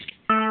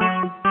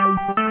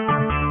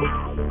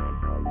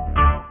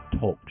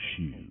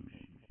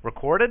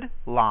recorded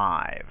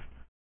live.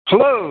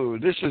 Hello,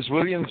 this is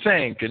William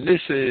Fink, and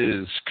this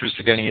is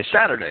Christogenea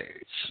Saturdays.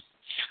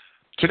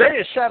 Today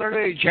is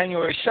Saturday,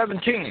 January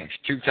 17th,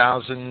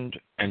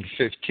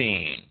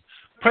 2015.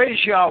 Praise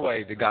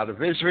Yahweh, the God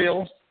of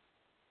Israel,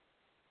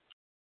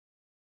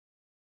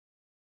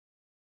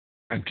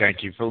 and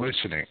thank you for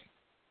listening.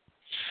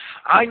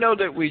 I know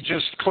that we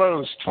just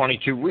closed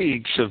 22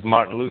 weeks of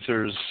Martin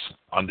Luther's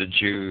On the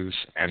Jews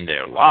and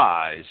Their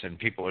Lies, and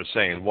people are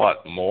saying,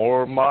 what,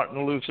 more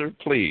Martin Luther,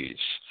 please?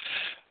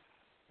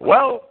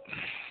 Well,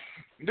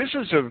 this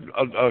is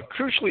a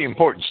crucially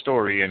important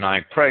story, and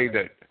I pray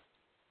that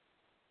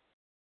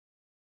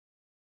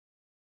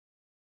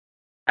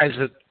as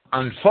it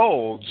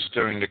unfolds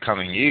during the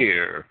coming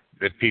year,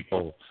 that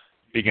people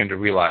begin to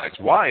realize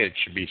why it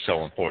should be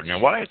so important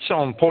and why it's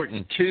so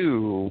important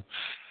to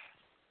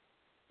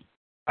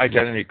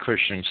identity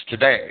Christians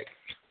today.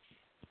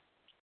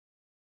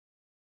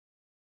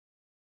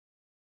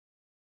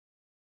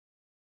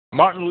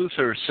 Martin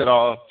Luther set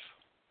off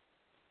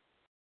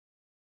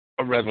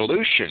a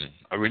revolution,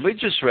 a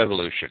religious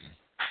revolution,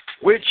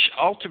 which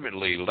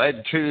ultimately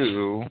led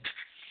to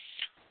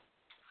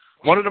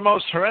one of the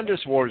most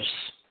horrendous wars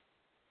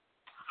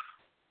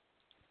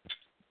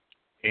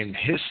in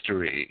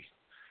history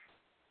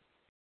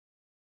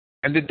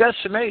and the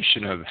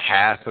decimation of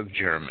half of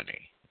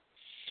Germany.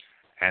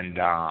 And,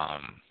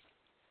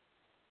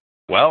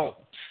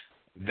 well,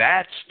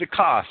 that's the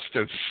cost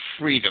of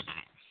freedom.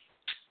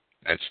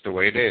 That's the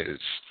way it is.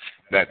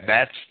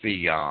 That's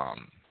the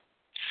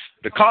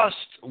cost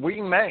we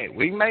may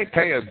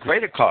pay a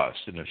greater cost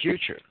in the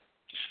future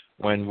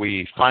when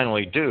we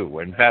finally do,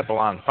 when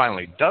Babylon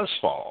finally does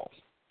fall,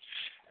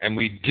 and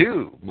we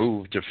do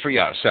move to free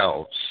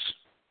ourselves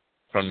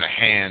from the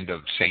hand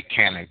of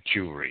satanic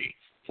Jewry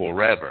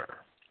forever.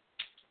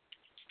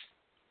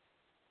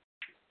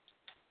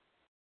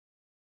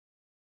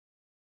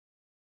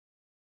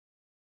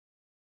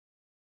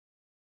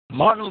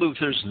 Martin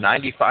Luther's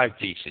 95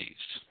 Theses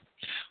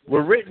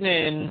were written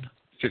in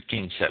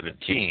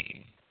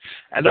 1517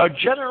 and are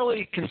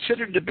generally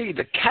considered to be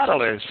the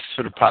catalyst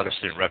for the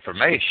Protestant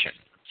Reformation.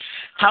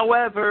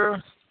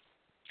 However,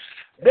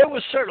 there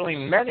were certainly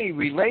many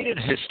related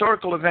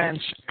historical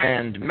events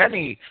and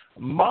many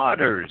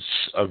martyrs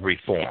of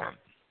reform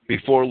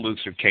before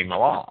Luther came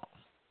along.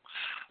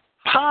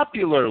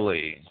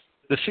 Popularly,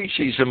 the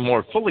theses are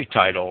more fully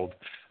titled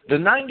The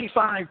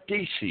 95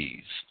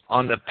 Theses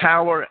on the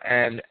Power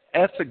and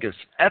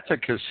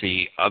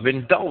Efficacy of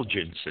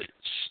Indulgences.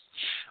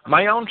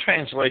 My own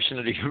translation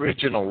of the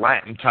original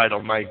Latin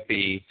title might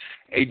be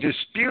A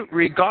Dispute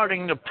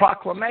Regarding the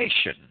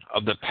Proclamation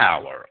of the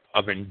Power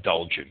of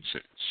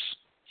Indulgences.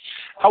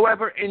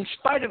 However, in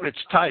spite of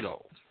its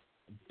title,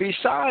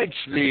 besides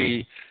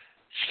the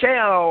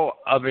sale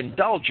of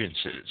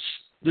indulgences,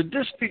 the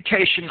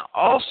disputation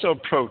also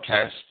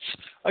protests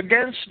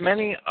against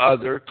many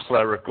other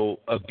clerical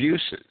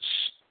abuses.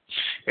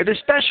 It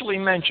especially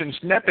mentions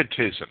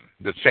nepotism,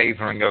 the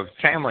favoring of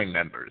family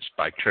members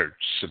by church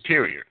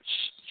superiors,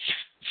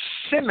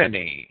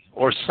 simony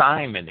or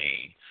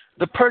simony,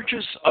 the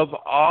purchase of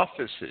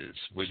offices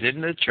within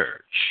the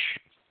church,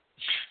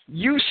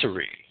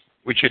 usury,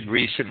 which had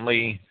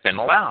recently been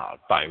allowed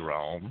by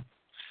Rome,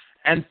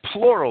 and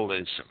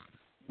pluralism,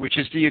 which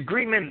is the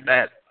agreement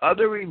that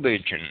other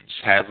religions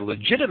have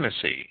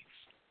legitimacy,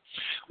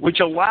 which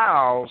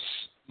allows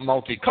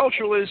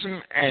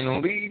multiculturalism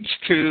and leads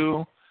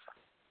to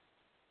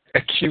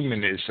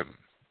ecumenism.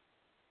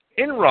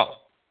 In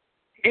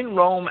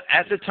Rome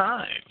at the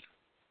time,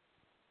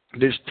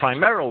 this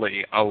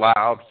primarily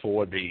allowed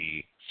for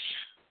the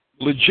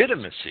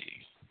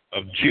legitimacy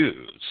of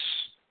Jews.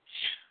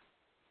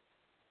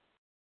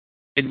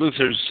 In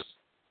Luther's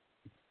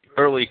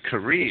early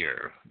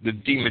career, the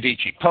de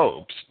Medici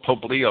popes,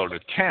 Pope Leo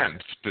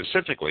X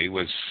specifically,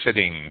 was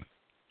sitting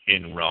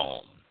in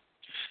Rome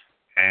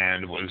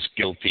and was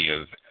guilty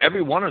of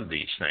every one of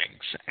these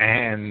things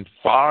and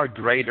far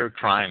greater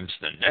crimes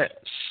than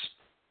this.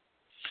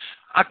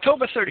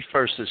 October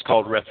 31st is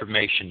called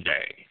Reformation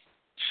Day,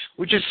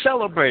 which is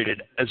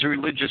celebrated as a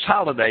religious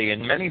holiday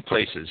in many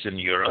places in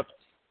Europe.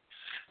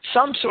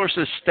 Some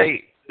sources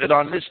state that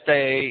on this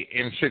day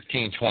in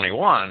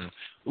 1521,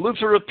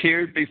 Luther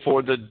appeared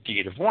before the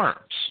Diet of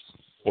Worms,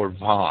 or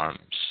Worms,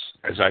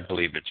 as I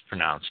believe it's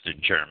pronounced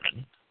in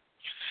German.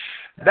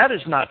 That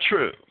is not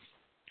true.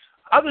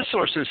 Other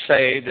sources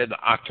say that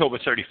October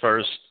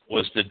 31st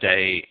was the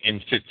day in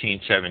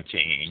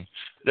 1517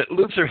 that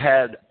Luther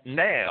had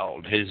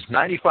nailed his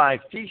 95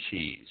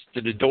 Theses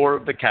to the door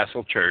of the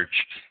Castle Church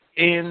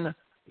in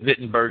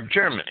Wittenberg,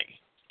 Germany.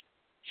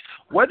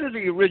 Whether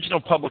the original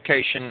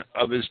publication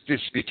of his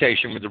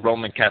disputation with the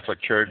Roman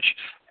Catholic Church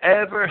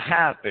ever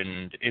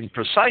happened in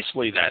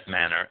precisely that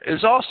manner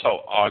is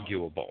also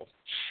arguable.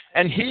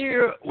 And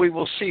here we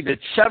will see that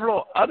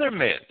several other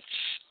myths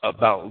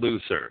about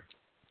Luther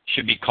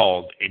should be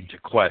called into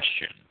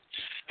question.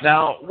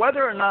 Now,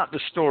 whether or not the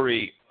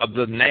story of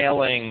the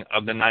nailing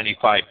of the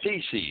 95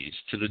 Theses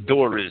to the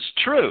door is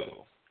true,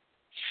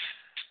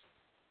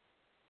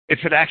 if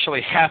it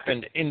actually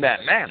happened in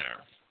that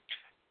manner,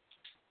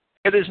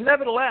 It has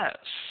nevertheless,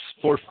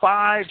 for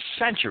 5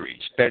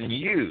 centuries, been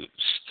used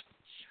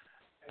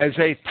as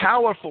a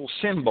powerful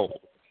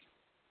symbol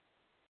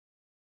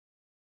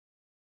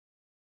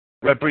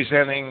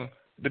representing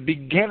the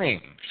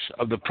beginnings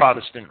of the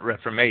Protestant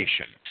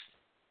Reformation.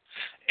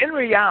 In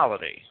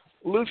reality,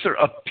 Luther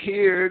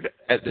appeared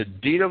at the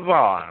Diet of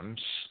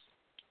Arms,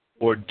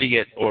 or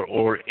Diet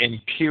or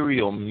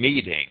Imperial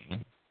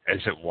Meeting, as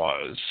it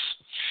was,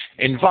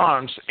 in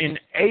Worms in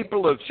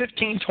April of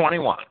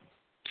 1521,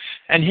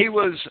 and he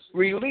was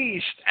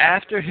released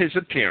after his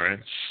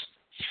appearance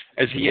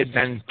as he had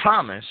been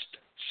promised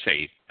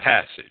safe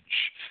passage.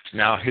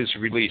 Now, his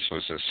release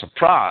was a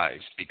surprise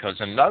because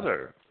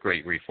another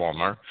great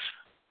reformer,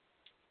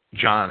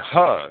 John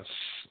Huss,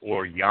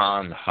 or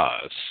Jan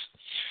Hus,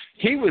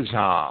 he was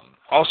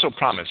also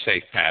promised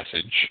safe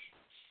passage,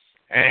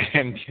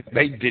 and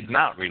they did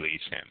not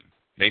release him.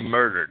 They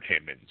murdered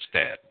him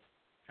instead,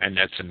 and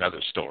that's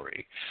another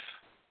story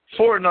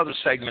for another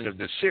segment of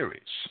this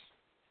series.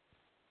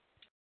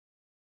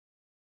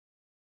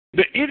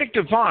 The Edict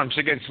of Worms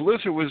against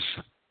Luther was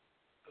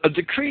a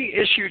decree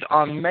issued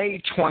on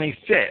May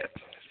 25th,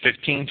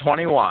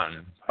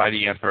 1521, by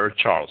the Emperor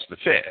Charles V.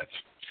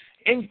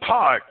 In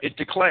part, it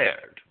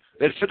declared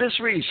that for this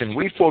reason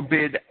we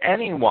forbid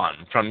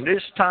anyone from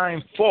this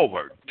time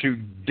forward to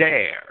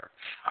dare,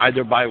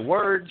 either by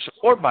words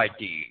or by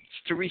deeds,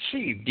 to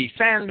receive,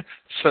 defend,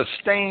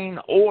 sustain,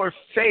 or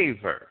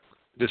favor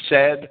the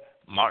said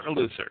Martin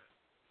Luther.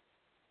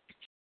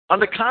 On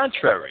the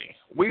contrary,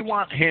 we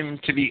want him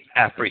to be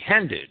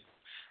apprehended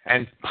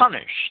and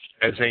punished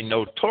as a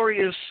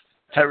notorious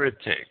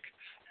heretic,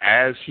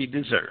 as he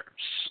deserves,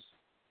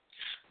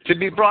 to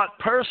be brought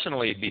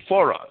personally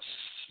before us,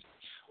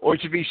 or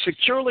to be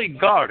securely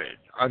guarded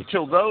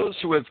until those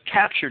who have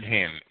captured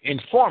him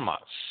inform us,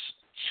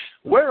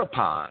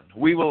 whereupon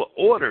we will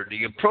order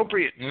the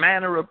appropriate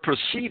manner of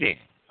proceeding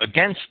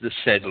against the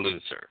said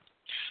Luther.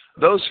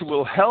 Those who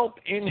will help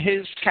in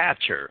his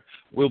capture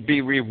will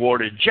be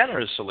rewarded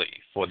generously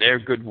for their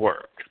good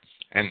work.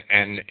 And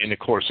in the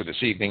course of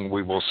this evening,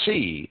 we will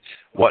see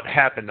what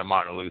happened to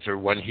Martin Luther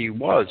when he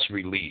was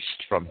released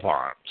from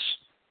Worms.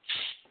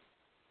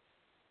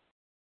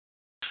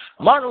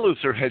 Martin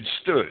Luther had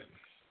stood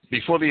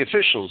before the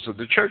officials of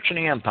the Church and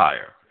the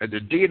Empire at the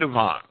Diet of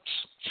Worms,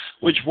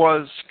 which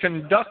was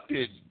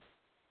conducted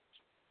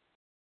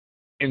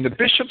in the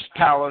Bishop's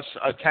Palace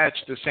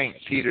attached to St.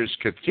 Peter's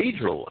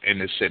Cathedral in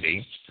the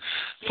city,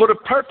 for the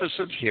purpose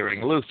of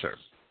hearing Luther.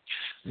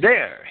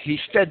 There, he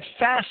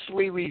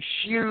steadfastly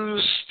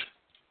refused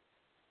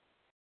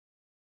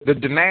the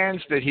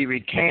demands that he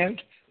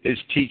recant his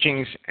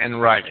teachings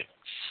and writings.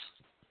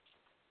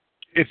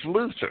 If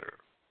Luther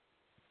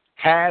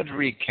had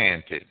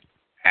recanted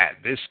at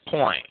this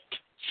point,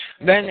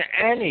 then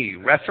any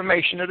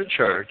reformation of the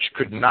church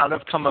could not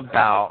have come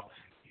about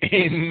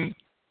in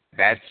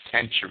that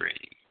century.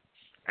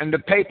 And the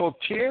papal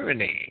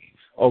tyranny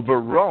over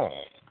Rome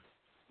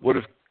would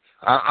have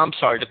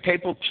the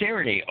papal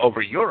tyranny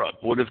over Europe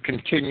would have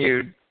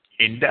continued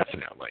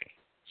indefinitely.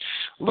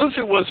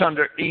 Luther was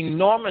under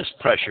enormous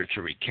pressure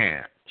to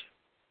recant,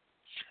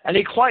 and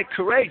he quite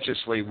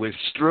courageously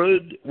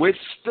withstood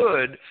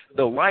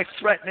the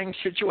life-threatening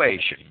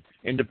situation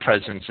in the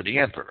presence of the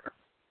emperor,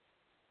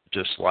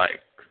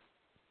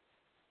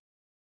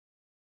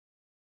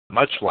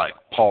 much like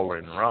Paul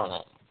in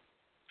Rome.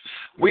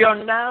 We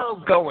are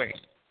now going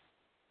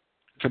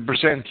to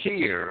present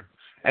here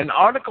an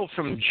article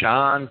from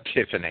John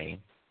Tiffany,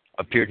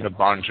 appeared in the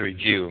Barnes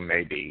Review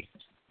maybe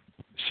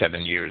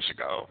 7 years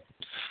ago,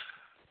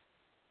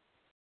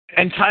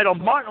 entitled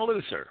Martin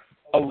Luther,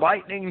 A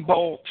Lightning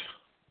Bolt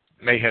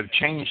May Have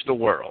Changed the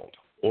World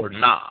or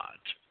Not.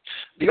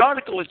 The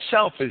article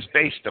itself is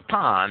based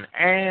upon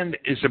and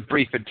is a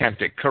brief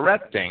attempt at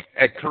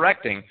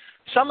correcting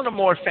some of the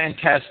more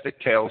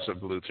fantastic tales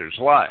of Luther's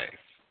life,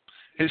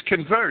 his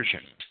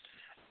conversion,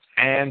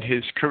 and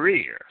his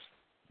career.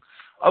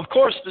 Of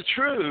course, the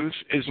truth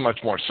is much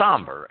more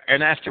somber,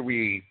 and after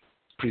we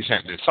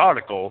present this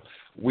article,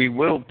 we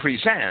will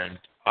present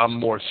a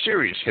more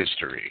serious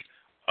history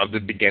of the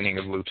beginning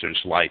of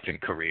Luther's life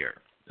and career,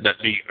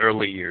 the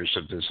early years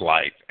of his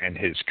life and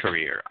his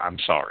career.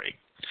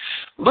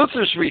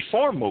 Luther's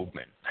reform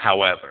movement,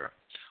 however,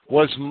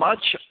 was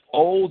much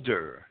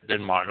older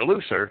than Martin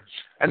Luther,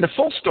 and the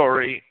full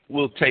story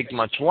will take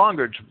much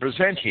longer to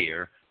present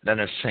here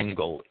than a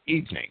single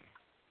evening.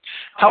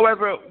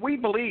 However, we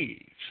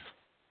believe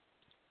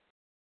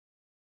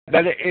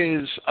that it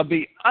is of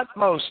the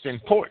utmost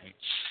importance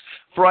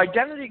for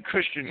identity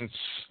Christians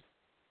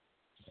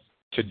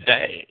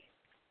today,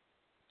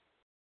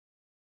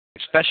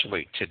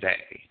 especially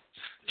today,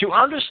 to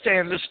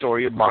understand the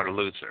story of Martin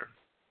Luther.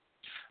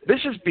 This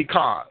is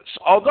because,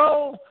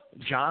 although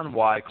John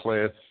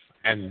Wycliffe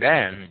and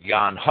then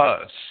Jan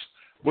Hus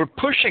were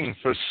pushing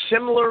for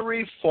similar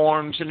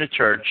reforms in the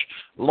church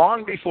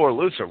long before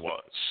Luther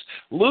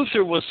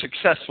was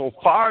successful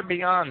far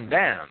beyond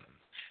them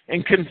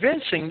in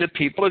convincing the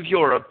people of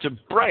Europe to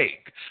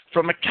break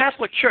from a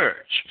Catholic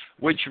Church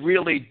which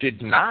really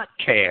did not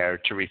care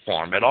to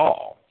reform at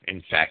all,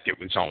 In fact, it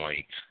was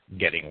only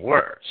getting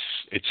worse.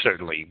 It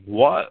certainly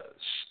was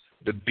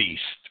the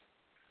beast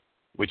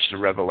which the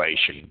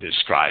Revelation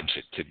describes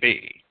it to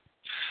be.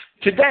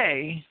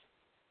 Today,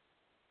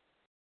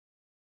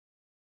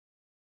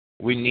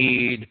 we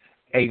need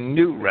a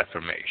new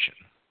Reformation.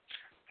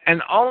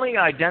 And only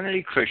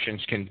identity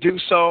Christians can do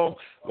so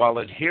while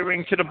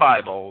adhering to the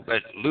Bible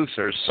that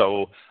Luther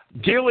so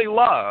dearly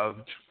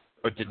loved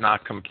but did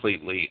not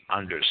completely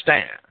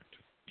understand.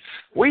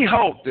 We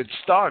hope that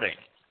starting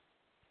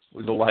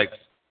with the life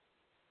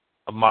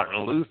of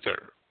Martin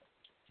Luther,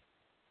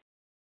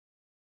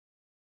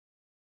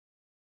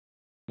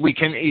 we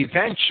can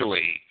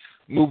eventually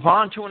move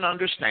on to an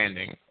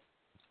understanding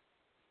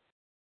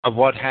of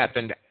what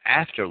happened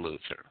after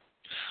Luther.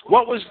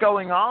 What was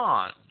going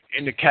on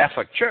in the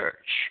Catholic Church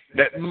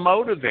that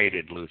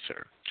motivated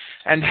Luther,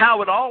 and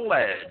how it all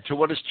led to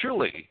what is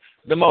truly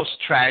the most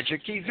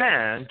tragic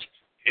event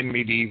in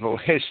medieval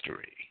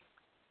history,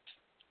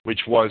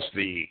 which was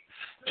the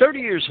 30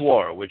 Years'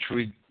 War, which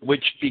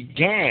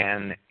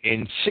began in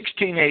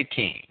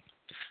 1618,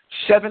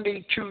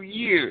 72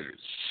 years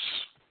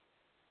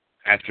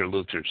after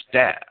Luther's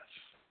death,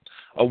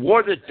 a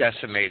war that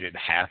decimated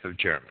half of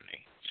Germany.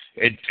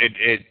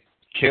 It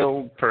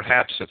killed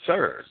perhaps a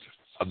third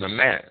of the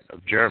men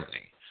of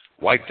Germany,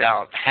 wiped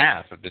out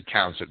half of the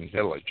towns and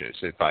villages,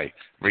 if I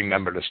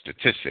remember the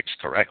statistics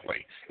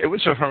correctly. It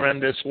was a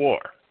horrendous war.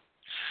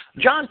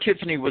 John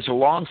Tiffany was a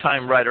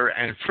longtime writer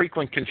and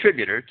frequent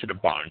contributor to the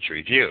Barnes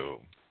Review,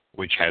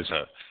 which has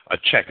a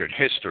checkered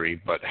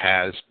history but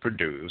has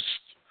produced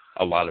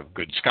a lot of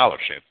good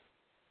scholarship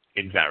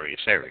in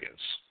various areas.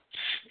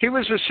 He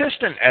was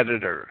assistant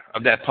editor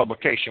of that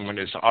publication when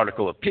his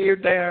article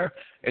appeared there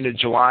in the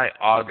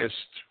July-August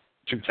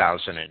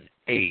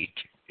 2008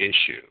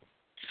 issue.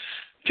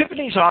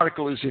 Tiffany's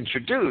article is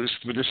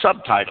introduced with the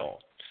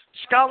subtitle,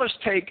 "Scholars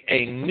Take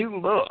a New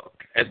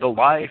Look at the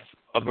Life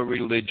of a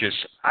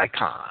Religious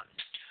Icon."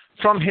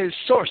 For his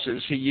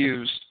sources, he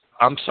used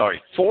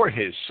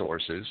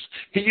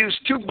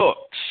two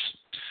books,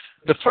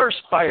 the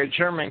first by a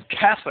German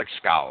Catholic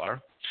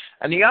scholar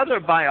and the other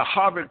by a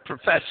Harvard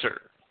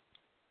professor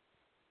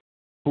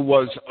who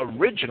was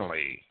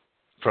originally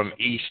from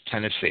East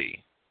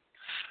Tennessee.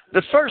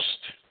 The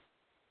first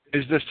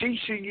is "The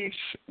Theses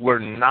Were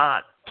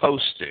Not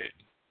Posted,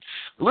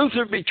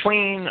 Luther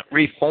Between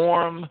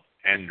Reform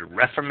and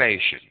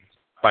Reformation"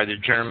 by the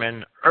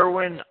German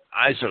Erwin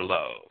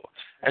Iserloh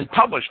and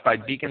published by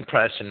Beacon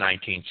Press in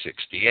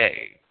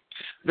 1968.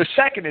 The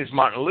second is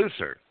 "Martin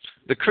Luther,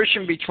 The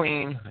Christian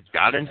Between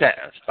God and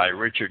Death" by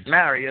Richard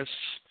Marius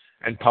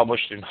and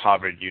published in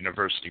Harvard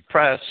University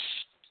Press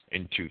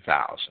in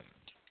 2000.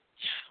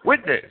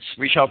 With this,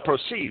 we shall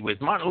proceed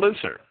with Martin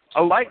Luther.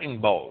 A lightning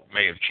bolt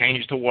may have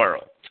changed the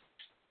world,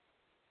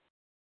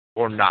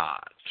 or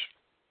not,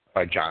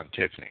 by John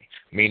Tiffany,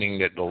 meaning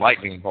that the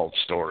lightning bolt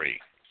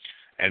story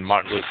and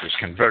Martin Luther's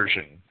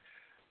conversion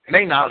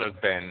may not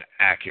have been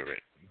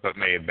accurate, but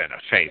may have been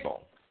a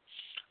fable.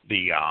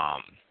 The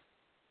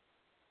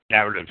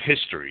narrative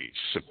histories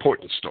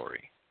support the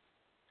story,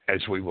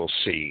 as we will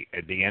see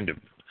at the end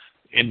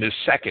in the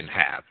second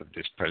half of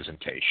this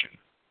presentation.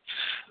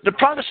 The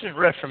Protestant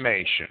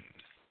Reformation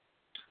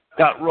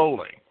got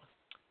rolling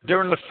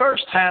during the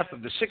first half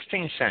of the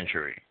 16th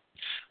century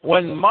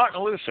when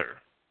Martin Luther,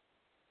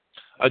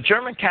 a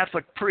German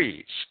Catholic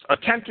priest,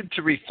 attempted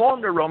to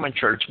reform the Roman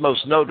Church,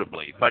 most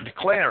notably by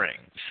declaring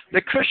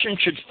that Christians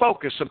should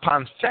focus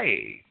upon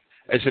faith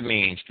as a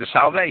means to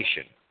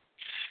salvation.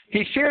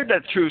 He feared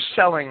that through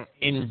selling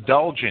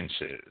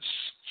indulgences,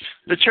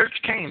 the church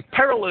came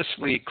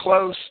perilously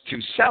close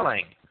to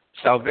selling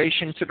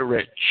salvation to the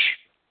rich,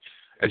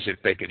 as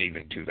if they could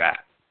even do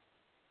that.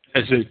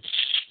 As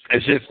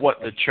if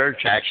what the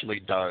church actually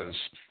does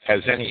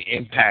has any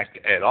impact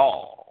at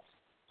all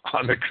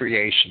on the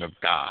creation of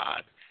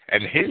God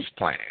and his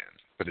plan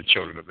for the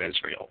children of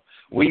Israel.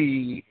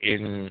 We,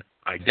 in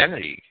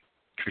identity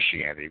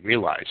Christianity,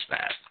 realize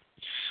that.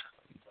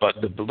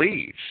 But the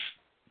belief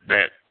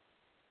that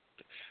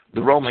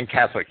the Roman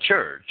Catholic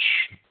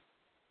Church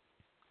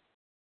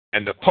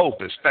and the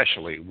Pope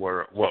especially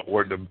were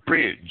the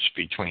bridge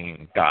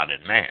between God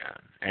and man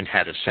and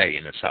had a say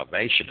in the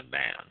salvation of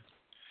man,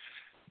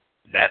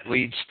 that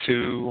leads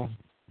to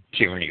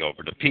tyranny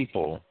over the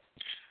people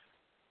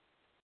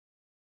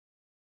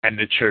and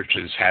the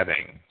churches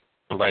having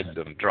bled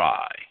them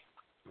dry,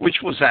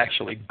 which was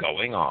actually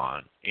going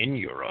on in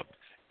Europe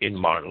in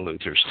Martin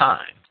Luther's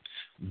time,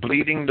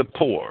 bleeding the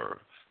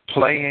poor,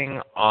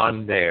 playing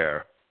on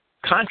their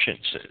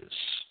consciences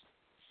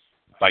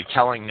by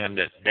telling them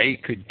that they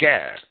could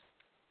get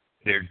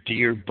their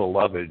dear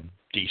beloved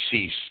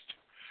deceased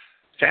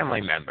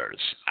family members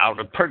out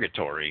of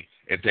purgatory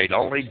if they'd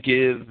only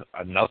give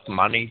enough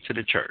money to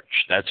the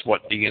church. That's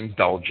what the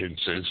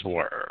indulgences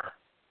were.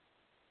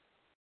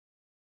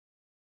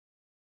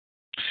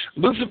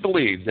 Luther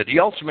believed that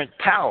the ultimate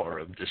power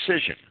of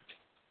decision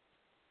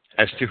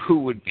as to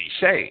who would be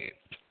saved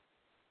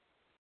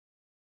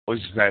was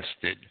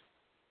vested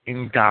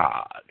in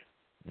God,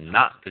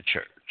 not the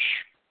church.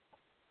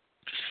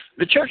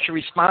 The church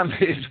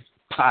responded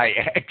by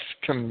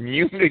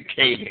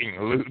excommunicating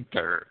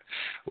Luther.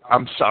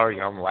 I'm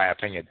sorry, I'm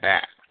laughing at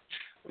that.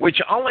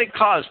 Which only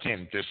caused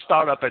him to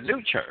start up a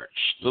new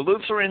church, the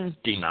Lutheran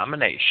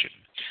denomination,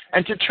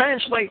 and to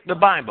translate the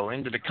Bible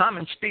into the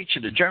common speech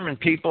of the German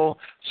people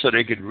so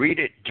they could read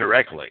it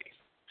directly.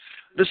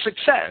 The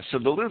success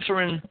of the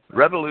Lutheran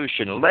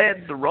Revolution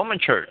led the Roman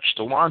Church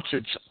to launch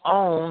its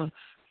own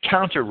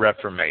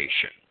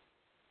Counter-Reformation,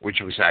 which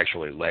was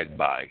actually led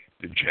by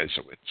the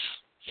Jesuits,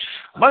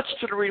 much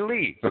to the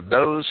relief of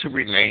those who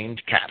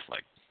remained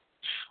Catholic.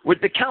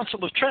 With the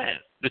Council of Trent,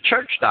 the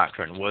church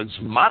doctrine was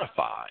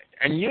modified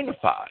and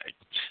unified.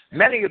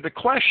 Many of the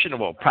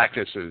questionable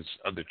practices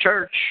of the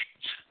church,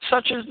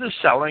 such as the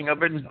selling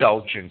of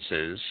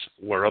indulgences,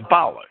 were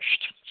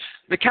abolished.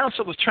 The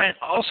Council of Trent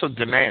also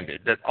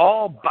demanded that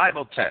all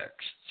Bible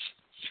texts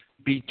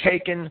be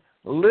taken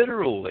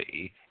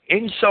literally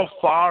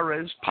insofar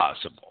as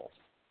possible.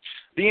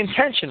 The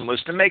intention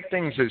was to make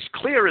things as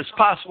clear as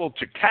possible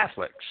to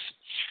Catholics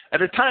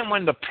at a time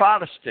when the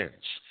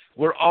Protestants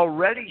were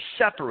already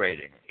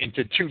separating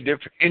into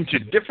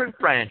different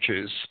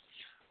branches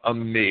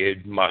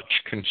amid much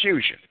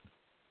confusion.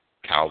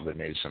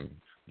 Calvinism,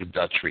 the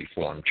Dutch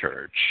Reformed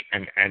Church,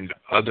 and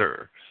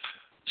other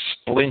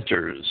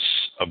splinters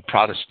of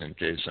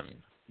Protestantism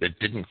that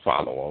didn't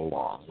follow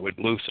along with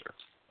Luther.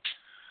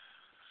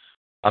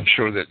 I'm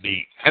sure that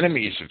the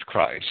enemies of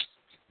Christ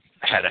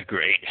had a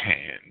great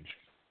hand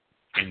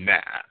in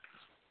that.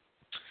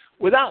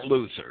 Without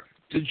Luther,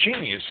 the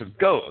genius of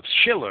Goethe,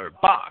 Schiller,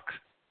 Bach,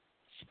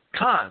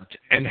 Kant,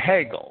 and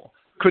Hegel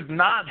could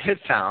not have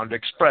found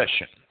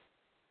expression.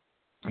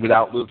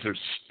 Without Luther's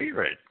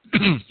spirit,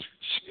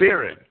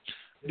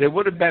 there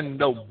would have been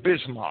no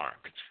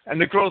Bismarck, and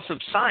the growth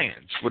of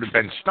science would have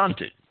been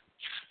stunted.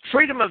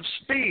 Freedom of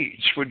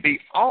speech would be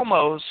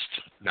almost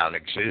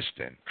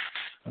non-existent.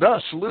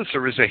 Thus,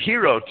 Luther is a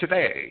hero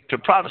today to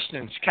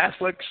Protestants,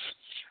 Catholics,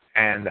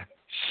 and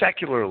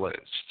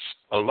secularists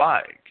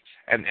alike.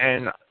 And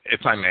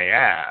if I may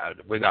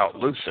add, without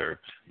Luther,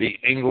 the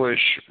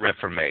English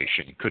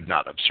Reformation could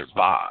not have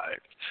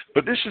survived.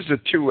 But this is a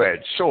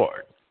two-edged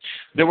sword.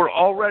 There were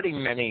already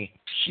many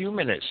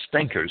humanist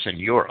thinkers in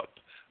Europe.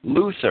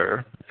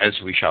 Luther, as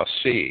we shall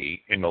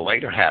see in the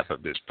later half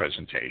of this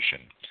presentation,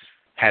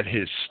 had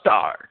his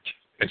start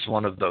as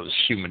one of those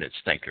humanist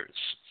thinkers.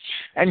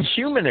 And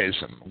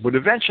humanism would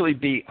eventually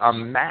be a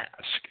mask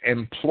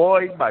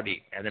employed by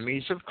the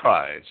enemies of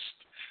Christ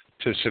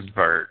to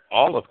subvert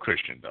all of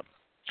Christendom.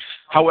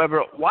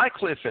 However,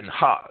 Wycliffe and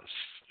Huss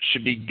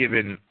should be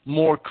given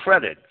more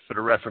credit for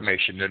the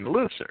Reformation than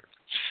Luther.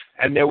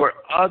 And there were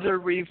other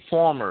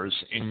reformers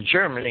in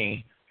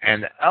Germany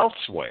and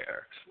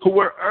elsewhere who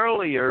were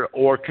earlier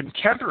or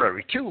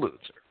contemporary to Luther.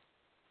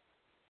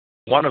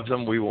 One of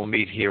them we will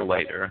meet here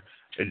later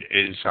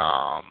is,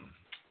 I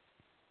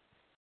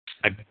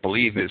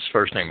believe his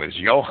first name was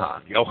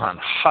Johann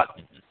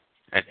Hutten,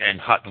 and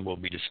Hutten will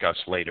be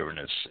discussed later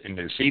in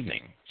this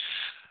evening.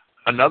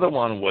 Another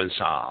one was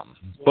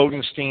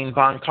Bodenstein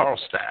von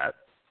Karlstadt,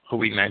 who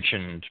we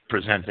mentioned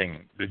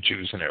presenting the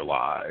Jews and their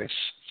lies,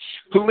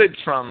 who lived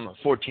from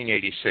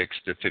 1486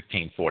 to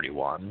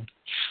 1541.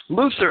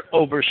 Luther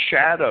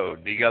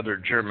overshadowed the other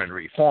German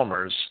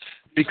reformers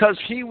because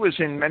he was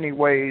in many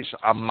ways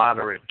a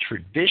moderate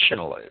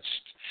traditionalist.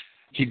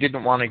 He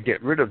didn't want to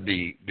get rid of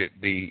he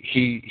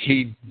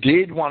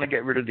did want to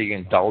get rid of the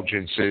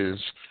indulgences,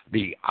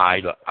 the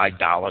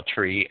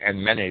idolatry,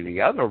 and many of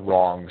the other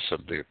wrongs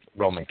of the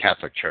Roman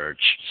Catholic Church,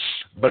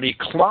 but he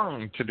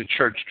clung to the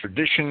church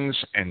traditions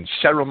and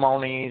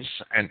ceremonies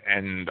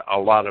and a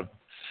lot of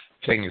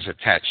things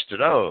attached to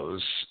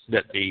those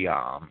that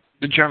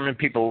the German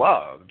people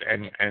loved,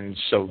 and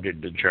so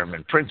did the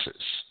German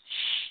princes.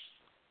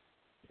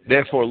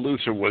 Therefore,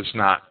 Luther was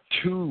not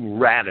too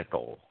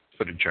radical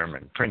for the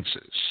German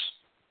princes.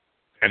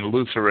 And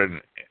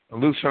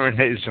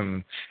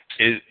Lutheranism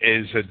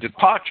is a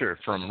departure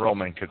from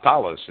Roman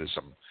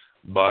Catholicism,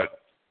 but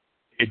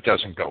it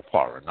doesn't go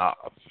far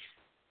enough.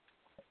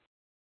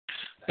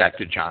 Back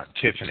to John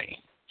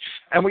Tiffany.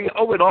 And we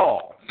owe it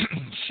all,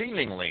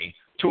 seemingly,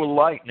 to a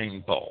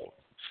lightning bolt.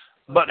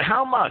 But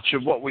how much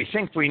of what we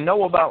think we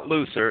know about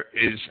Luther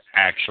is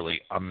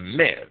actually a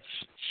myth?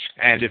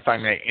 And if I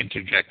may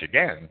interject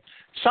again,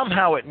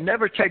 somehow it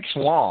never takes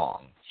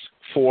long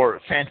for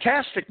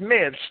fantastic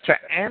myths to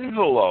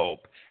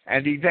envelope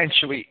and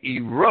eventually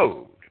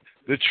erode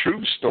the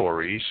true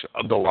stories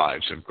of the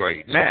lives of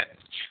great men.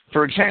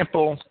 For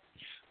example,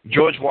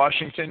 George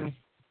Washington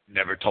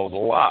never told a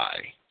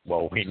lie.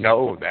 Well, we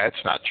know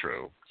that's not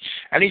true.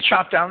 And he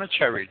chopped down a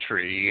cherry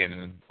tree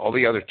and all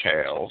the other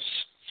tales.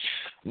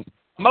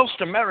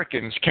 Most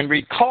Americans can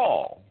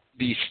recall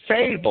these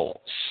fables,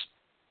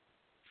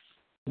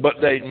 but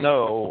they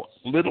know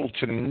little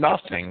to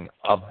nothing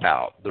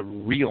about the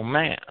real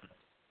man.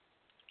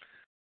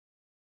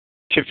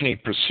 Tiffany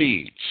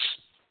proceeds.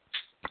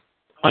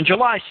 On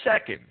July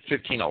 2nd,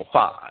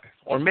 1505,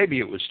 or maybe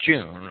it was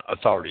June,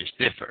 authorities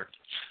differ,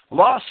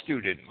 law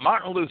student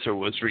Martin Luther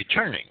was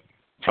returning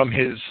from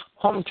his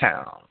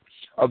hometown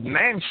of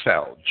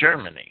Mansfeld,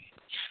 Germany,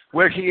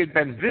 where he had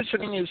been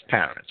visiting his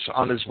parents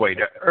on his way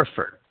to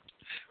Erfurt,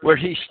 where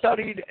he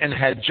studied and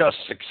had just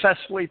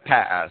successfully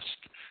passed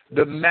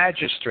the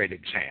magistrate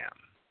exam.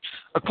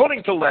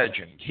 According to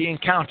legend, he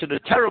encountered a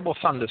terrible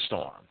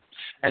thunderstorm,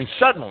 and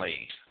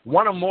suddenly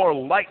one or more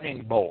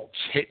lightning bolts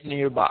hit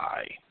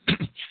nearby.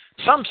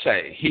 Some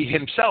say he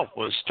himself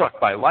was struck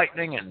by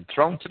lightning and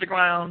thrown to the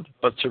ground,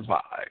 but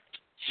survived.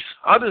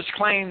 Others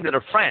claim that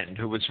a friend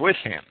who was with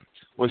him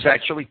was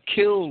actually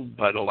killed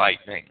by the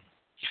lightning.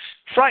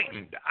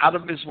 Frightened out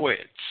of his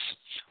wits,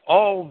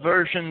 all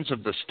versions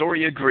of the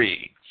story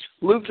agree.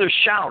 Luther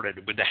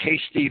shouted with a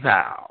hasty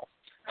vow,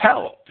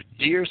 "Help,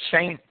 dear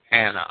Saint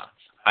Anna,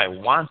 I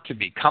want to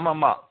become a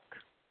monk."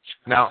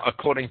 Now,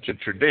 according to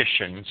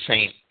tradition,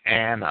 Saint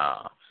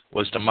Anna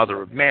was the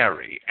mother of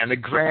Mary and the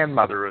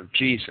grandmother of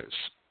Jesus.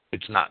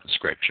 It's not in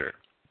Scripture.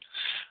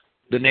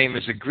 The name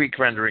is a Greek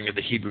rendering of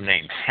the Hebrew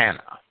name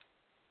Hannah.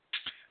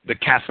 The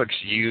Catholics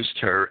used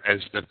her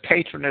as the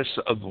patroness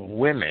of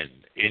women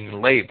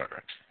in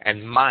labor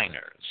and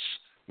minors,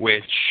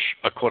 which,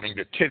 according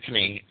to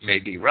Tiffany, may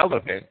be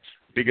relevant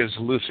because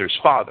Luther's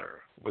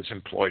father was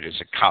employed as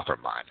a copper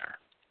miner.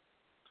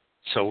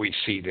 So we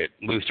see that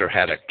Luther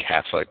had a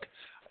Catholic,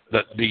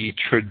 the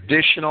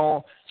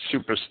traditional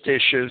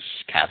superstitious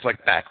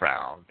Catholic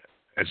background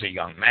as a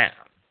young man.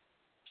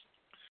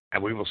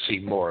 And we will see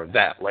more of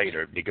that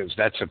later because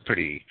that's a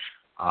pretty,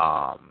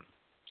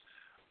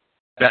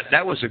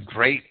 that was a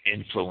great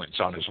influence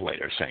on his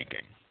later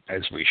thinking,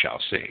 as we shall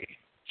see.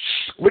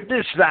 With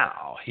this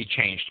vow, he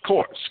changed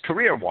course,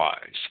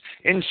 career-wise,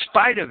 in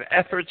spite of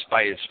efforts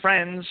by his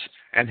friends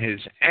and his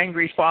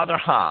angry father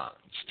Hans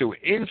to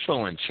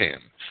influence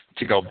him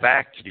to go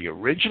back to the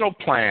original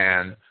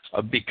plan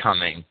of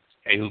becoming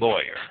a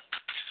lawyer.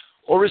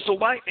 Or is the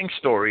lightning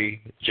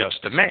story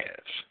just a myth?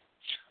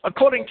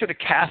 According to the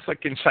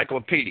Catholic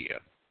Encyclopedia,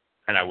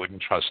 and I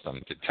wouldn't trust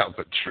them to tell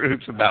the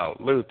truth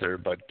about Luther,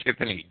 but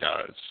Tiffany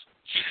does,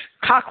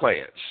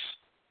 Cochlaeus,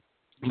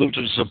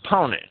 Luther's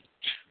opponent,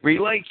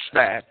 relates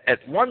that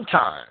at one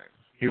time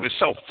he was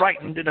so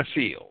frightened in a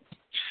field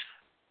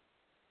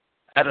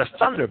at a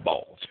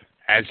thunderbolt,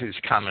 as is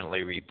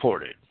commonly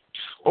reported,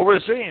 or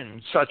was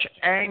in such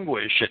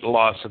anguish at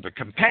loss of a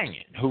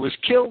companion who was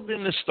killed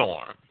in the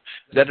storm,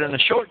 that in a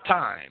short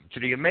time, to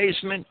the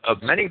amazement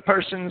of many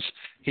persons,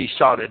 he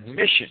sought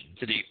admission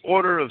to the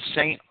order of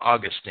St.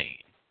 Augustine.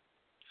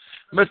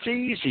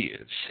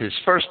 Mathesius, his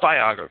first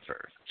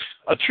biographer,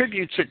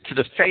 attributes it to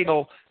the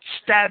fatal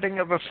stabbing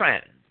of a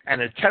friend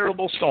and a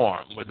terrible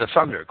storm with a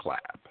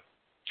thunderclap.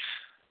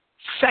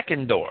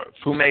 Seckendorf,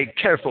 who made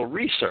careful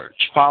research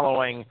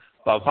following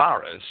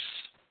Bavaris,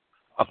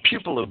 a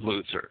pupil of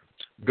Luther,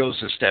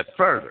 goes a step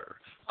further,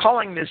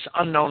 calling this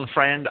unknown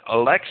friend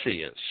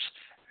Alexius,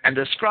 and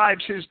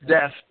ascribes his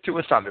death to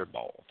a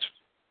thunderbolt.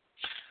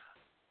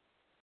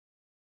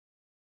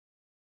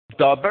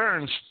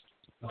 Dauburn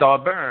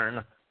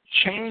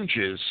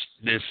changes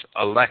this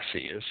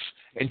Alexius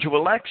into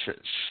Alexis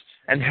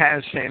and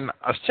has him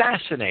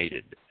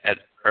assassinated at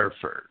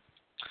Erfurt.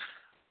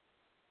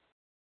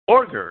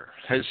 Orger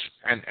has,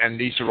 and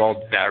these are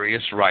all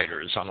various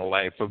writers on the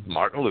life of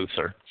Martin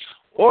Luther,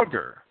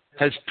 Orger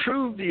has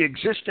proved the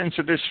existence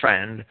of his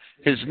friend,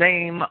 his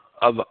name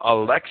of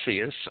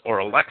Alexius or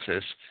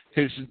Alexis,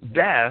 his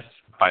death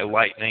by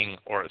lightning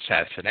or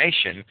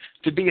assassination,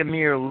 to be a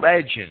mere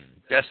legend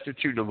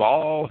destitute of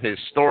all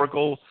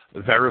historical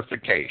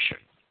verification.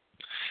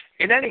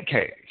 In any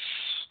case,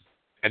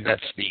 and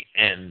that's the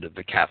end of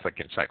the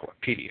Catholic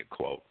Encyclopedia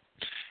quote,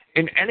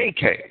 in any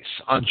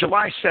case, on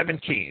July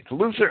 17th,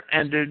 Luther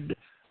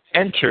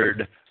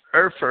entered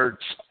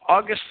Erfurt's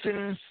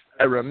Augustin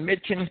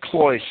Eremiten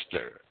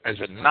cloister as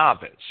a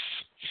novice,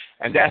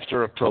 and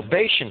after a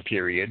probation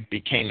period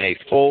became a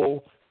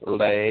full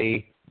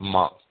lay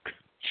monk.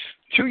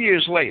 2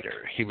 years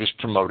later, he was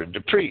promoted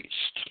to priest.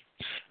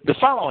 The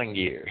following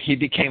year, he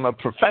became a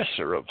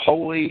professor of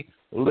holy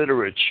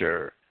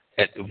literature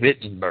at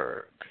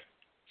Wittenberg.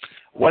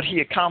 What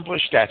he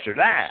accomplished after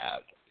that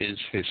is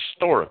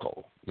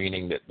historical,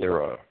 meaning that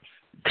there are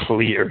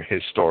clear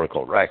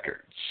historical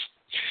records.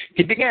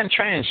 He began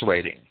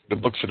translating the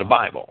books of the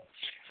Bible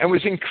and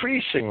was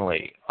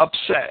increasingly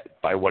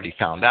upset by what he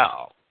found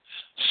out.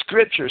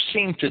 Scripture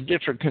seemed to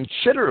differ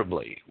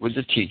considerably with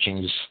the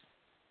teachings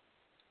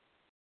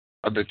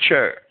of the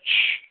church.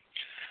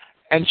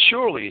 And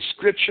surely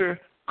Scripture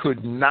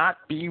could not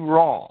be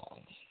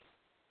wrong.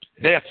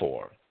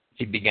 Therefore,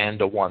 he began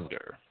to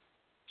wonder,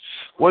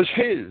 was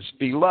his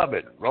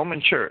beloved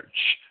Roman Church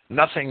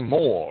nothing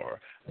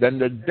more than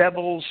the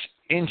devil's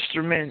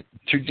instrument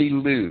to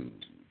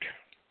delude?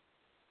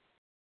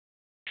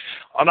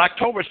 On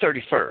October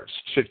 31st,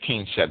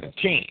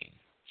 1517,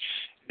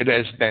 it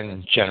has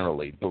been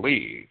generally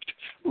believed,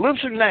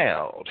 Luther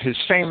nailed his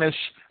famous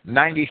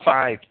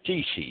 95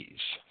 Theses,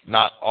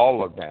 not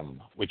all of them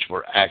which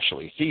were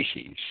actually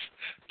theses,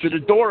 to the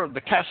door of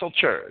the castle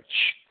church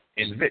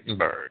in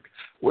Wittenberg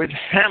with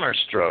hammer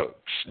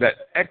strokes that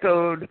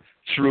echoed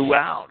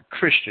throughout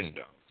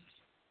Christendom.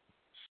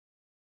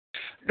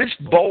 This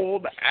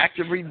bold act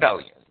of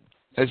rebellion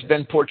has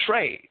been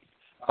portrayed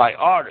by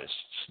artists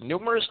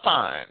numerous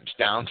times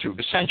down through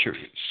the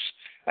centuries,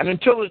 and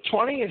until the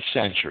 20th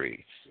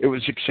century, it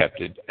was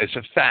accepted as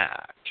a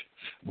fact.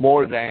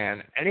 More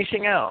than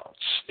anything else,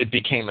 it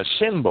became a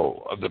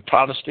symbol of the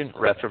Protestant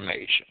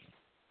Reformation.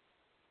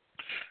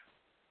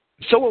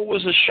 So it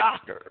was a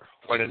shocker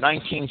when in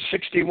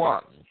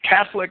 1961,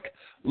 Catholic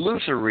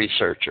Luther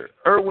researcher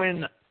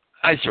Erwin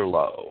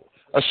Iserloh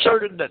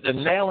asserted that the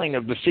nailing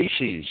of the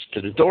theses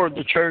to the door of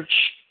the church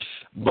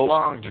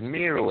belonged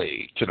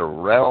merely to the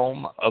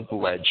realm of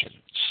legends.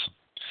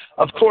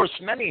 Of course,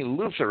 many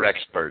Luther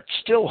experts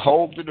still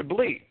hold to the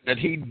belief that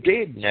he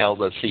did nail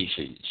the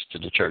theses to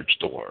the church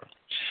door.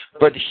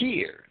 But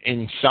here,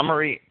 in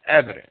summary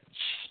evidence,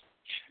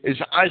 is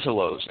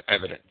Iserloh's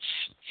evidence.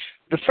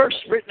 The first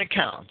written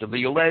account of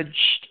the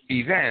alleged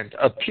event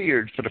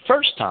appeared for the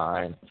first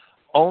time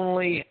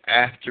only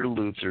after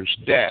Luther's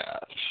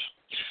death.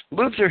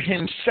 Luther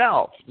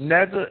himself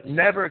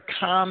never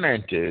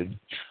commented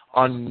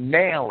on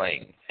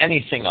nailing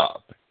anything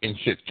up in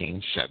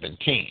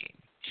 1517.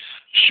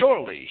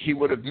 Surely he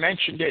would have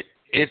mentioned it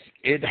if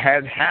it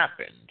had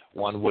happened,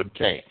 one would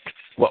think.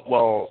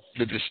 Well,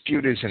 the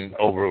dispute isn't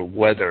over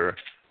whether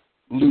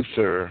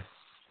Luther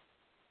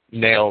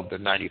nailed the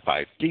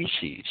 95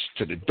 Theses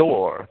to the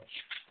door.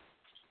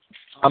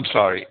 I'm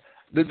sorry.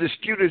 The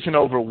dispute isn't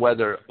over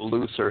whether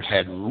Luther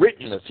had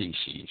written the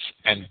theses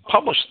and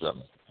published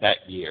them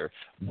that year,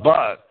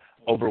 but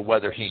over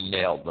whether he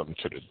nailed them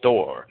to the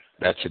door.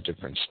 That's a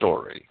different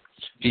story.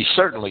 He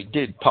certainly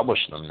did publish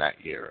them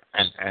that year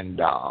and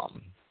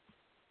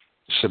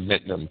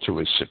submit them to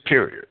his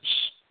superiors.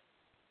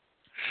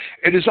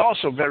 It is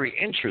also very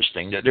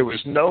interesting that there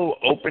was no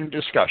open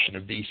discussion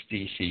of these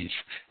theses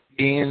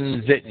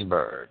in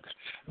Wittenberg.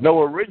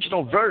 No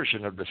original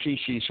version of the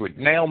theses with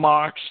nail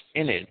marks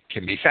in it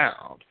can be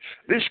found.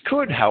 This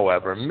could,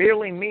 however,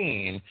 merely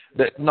mean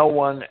that no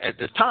one at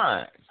the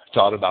time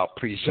thought about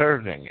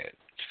preserving it.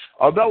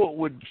 Although it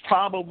would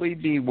probably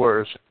be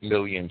worth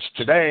millions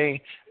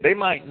today, they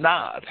might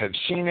not have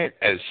seen it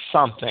as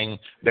something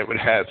that would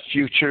have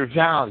future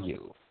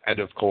value. And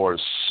of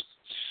course,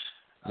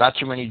 not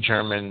too many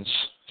Germans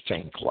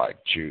think like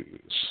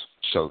Jews.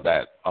 So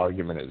that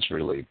argument is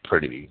really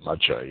pretty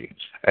much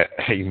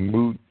a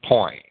moot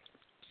point.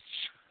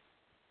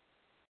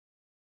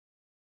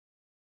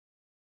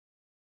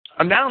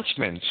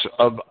 Announcements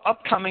of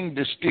upcoming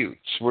disputes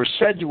were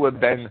said to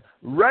have been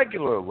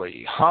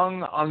regularly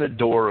hung on the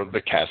door of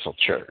the castle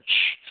church,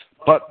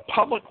 but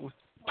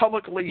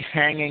publicly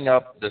hanging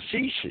up the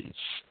theses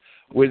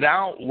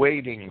without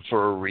waiting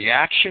for a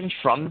reaction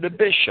from the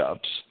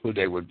bishops, who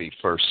they would be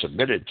first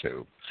submitted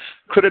to,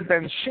 could have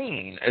been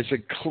seen as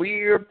a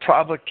clear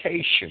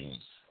provocation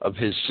of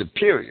his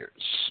superiors.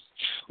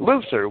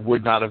 Luther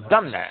would not have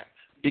done that,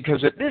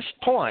 because at this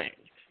point,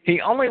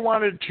 he only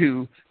wanted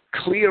to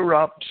clear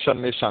up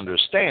some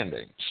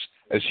misunderstandings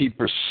as he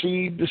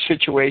perceived the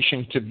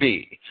situation to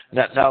be.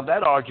 Now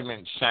that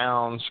argument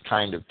sounds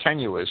kind of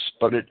tenuous,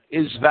 but it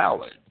is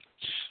valid.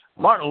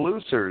 Martin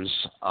Luther's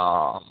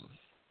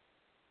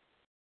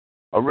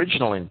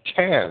original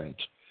intent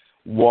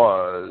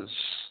was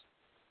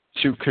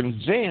to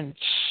convince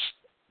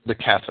the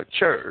Catholic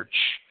Church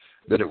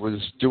that it was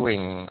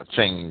doing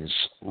things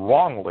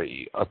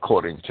wrongly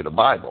according to the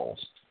Bible,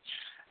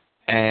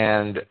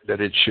 and that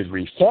it should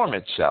reform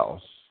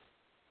itself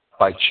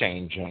by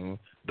changing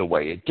the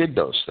way it did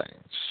those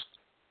things.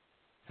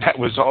 That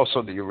was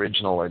also the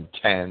original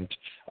intent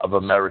of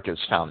America's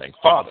founding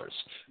fathers,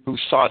 who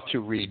sought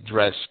to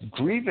redress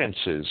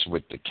grievances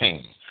with the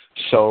king.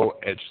 So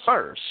at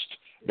first,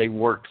 they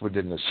worked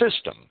within the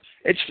system.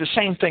 It's the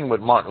same thing with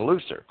Martin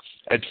Luther.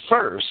 At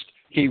first,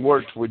 he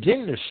worked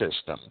within the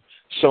system.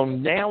 So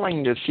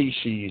nailing the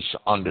theses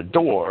on the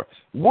door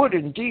would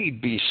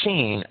indeed be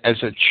seen as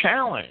a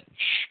challenge,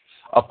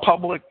 a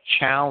public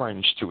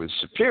challenge to his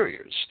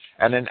superiors,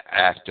 and an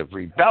act of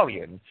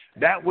rebellion.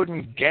 That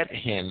wouldn't get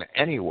him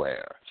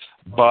anywhere.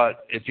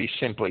 But if he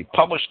simply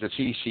published the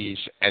theses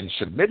and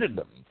submitted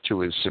them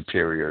to his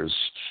superiors,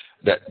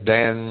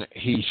 then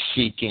he's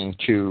seeking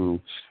to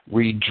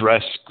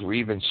redress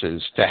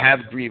grievances, to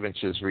have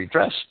grievances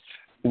redressed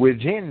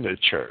within the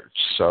church.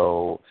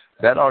 So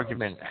that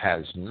argument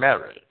has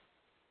merit,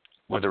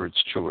 whether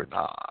it's true or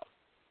not.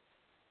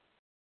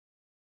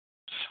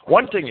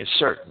 One thing is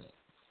certain.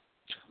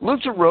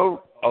 Luther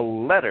wrote a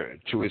letter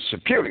to his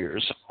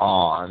superiors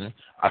on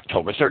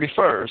October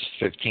 31st,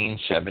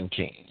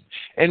 1517,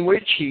 in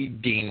which he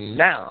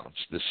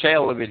denounced the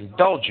sale of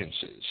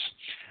indulgences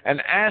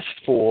and asked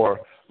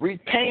for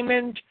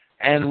repayment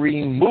and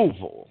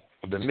removal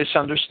of the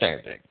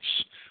misunderstandings.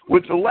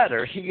 With the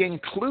letter, he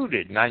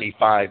included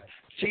 95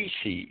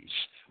 theses,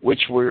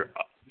 which were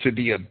to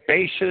be a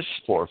basis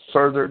for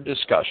further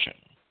discussion.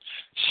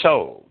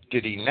 So,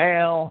 did he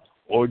nail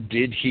or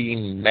did he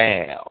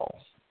nail?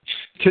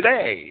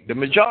 Today, the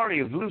majority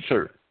of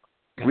Luther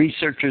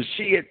researchers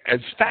see it as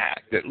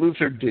fact that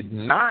Luther did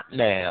not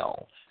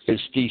nail his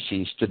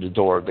theses to the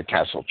door of the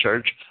castle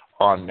church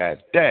on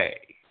that day.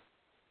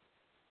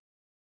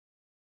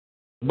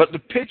 But the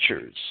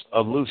pictures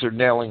of Luther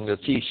nailing the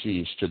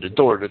theses to the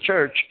door of the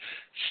church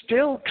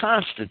still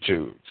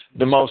constitute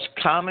the most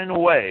common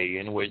way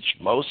in which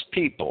most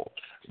people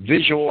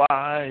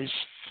visualize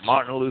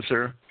Martin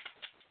Luther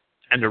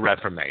and the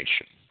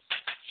Reformation.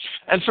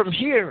 And from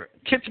here,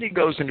 Tiffany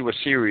goes into a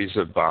series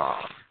of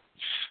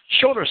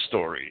shorter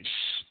stories,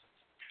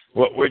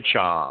 which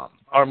are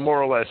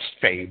more or less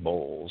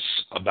fables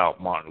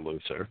about Martin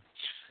Luther,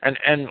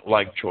 and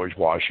like George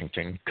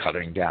Washington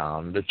cutting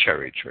down the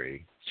cherry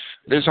tree.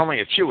 There's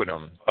only a few of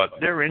them, but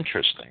they're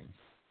interesting,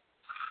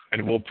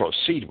 and we'll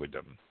proceed with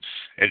them.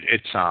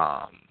 It's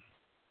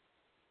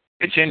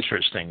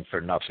interesting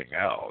for nothing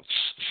else.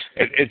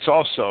 It's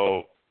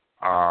also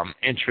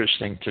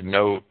interesting to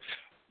note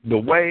the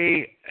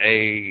way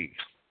a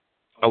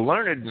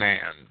learned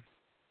man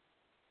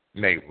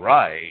may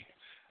write,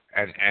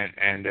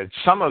 and that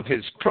some of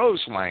his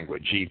prose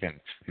language even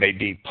may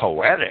be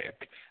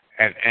poetic,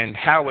 and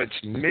how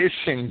it's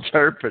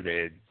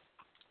misinterpreted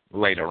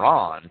later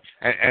on.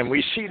 And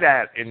we see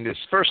that in this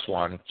first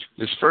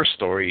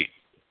story,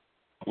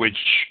 which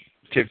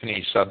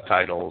Tiffany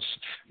subtitles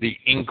The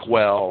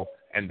Inkwell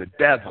and the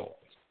Devil.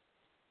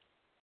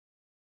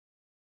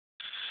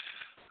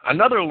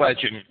 Another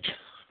legend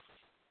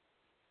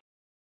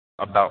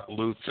about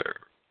Luther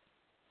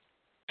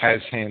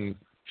has him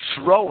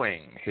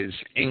throwing his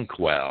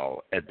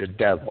inkwell at the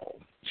devil.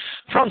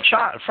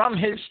 From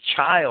his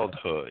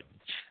childhood,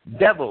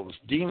 devils,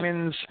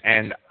 demons,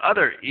 and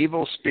other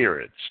evil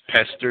spirits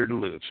pestered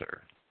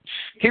Luther.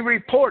 He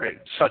reported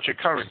such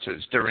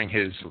occurrences during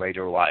his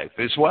later life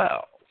as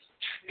well.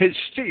 His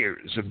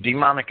fears of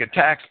demonic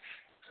attack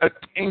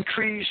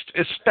increased,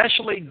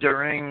 especially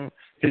during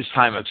his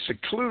time of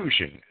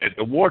seclusion at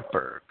the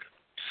Wartburg.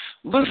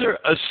 Luther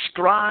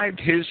ascribed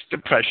his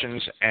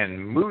depressions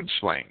and mood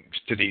swings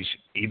to these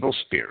evil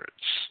spirits.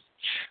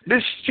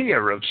 This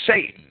fear of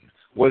Satan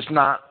was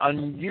not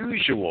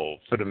unusual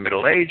for the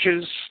Middle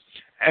Ages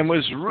and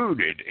was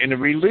rooted in a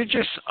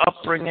religious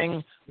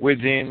upbringing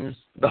within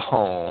the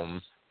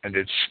home and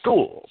at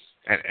school.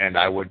 And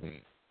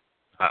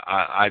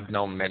I've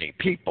known many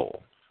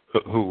people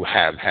who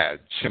have had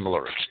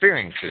similar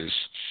experiences.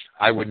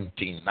 I wouldn't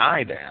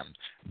deny them.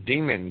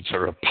 Demons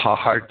are a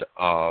part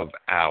of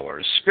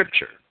our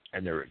scripture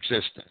and their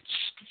existence.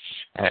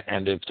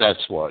 And if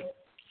that's what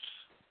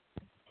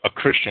a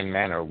Christian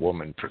man or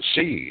woman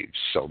perceives,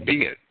 so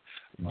be it.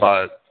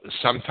 But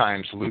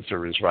sometimes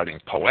Luther is writing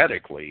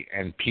poetically,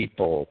 and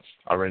people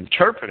are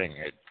interpreting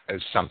it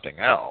as something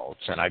else,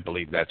 and I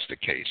believe that's the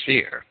case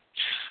here.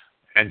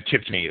 And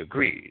Tiffany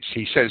agrees.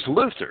 He says,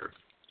 Luther,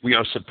 we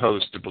are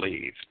supposed to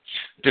believe,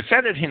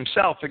 defended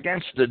himself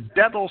against the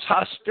devil's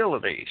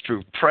hostility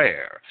through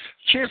prayer,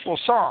 cheerful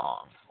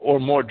song, or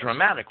more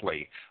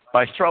dramatically,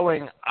 by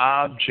throwing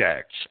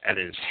objects at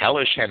his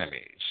hellish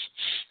enemies.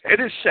 It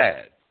is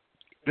said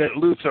that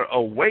Luther,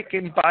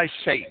 awakened by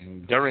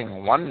Satan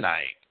during one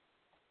night,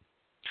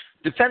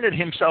 defended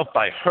himself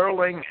by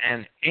hurling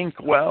an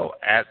inkwell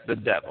at the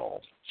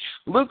devil.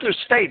 Luther's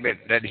statement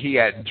that he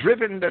had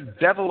driven the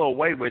devil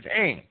away with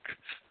ink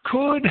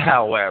could,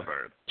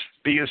 however,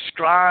 be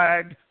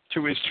ascribed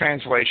to his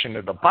translation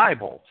of the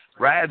Bible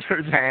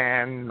rather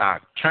than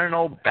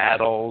nocturnal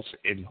battles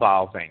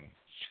involving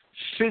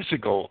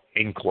physical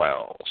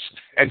inkwells.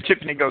 And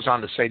Tiffany goes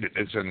on to say that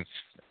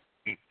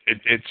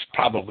it's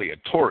probably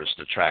a tourist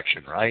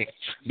attraction, right?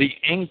 The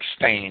ink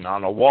stain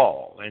on a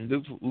wall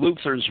in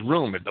Luther's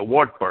room at the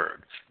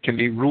Wartburg can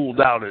be ruled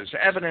out as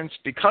evidence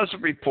because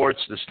of reports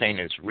the stain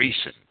is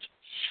recent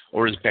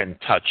or has been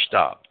touched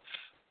up.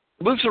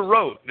 Luther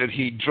wrote that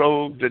he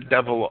drove the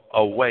devil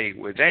away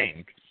with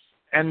ink,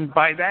 and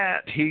by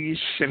that he's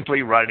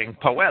simply writing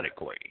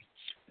poetically,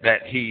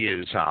 that he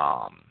is,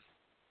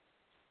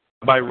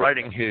 by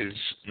writing his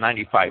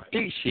 95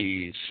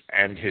 Theses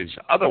and his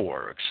other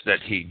works,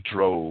 that he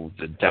drove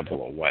the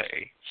devil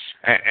away.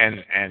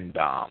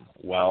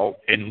 Well,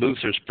 in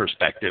Luther's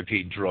perspective,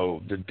 he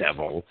drove the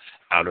devil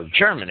out of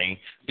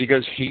Germany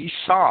because he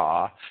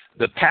saw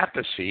the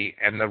papacy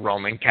and the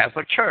Roman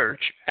Catholic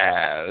Church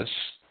as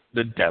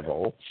the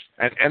devil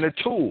and a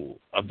tool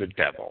of the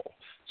devil.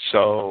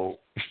 So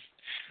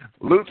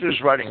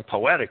Luther's writing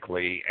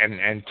poetically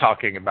and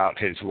talking about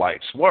his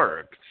life's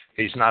work.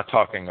 He's not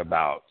talking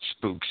about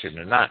spooks in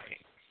the night.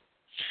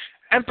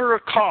 Emperor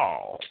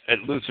Karl at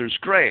Luther's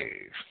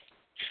grave.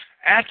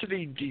 After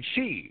the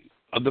defeat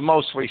of the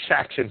mostly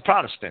Saxon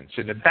Protestants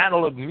in the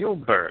Battle of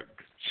Mühlberg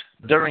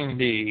during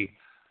the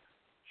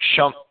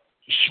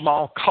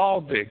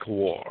Schmalkaldic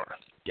War,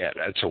 yeah,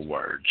 that's a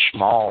word,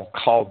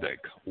 Schmalkaldic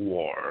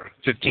War,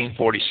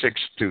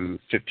 1546 to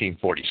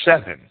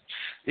 1547,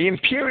 the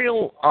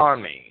imperial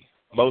army,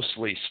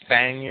 mostly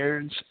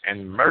Spaniards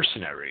and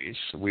mercenaries,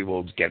 we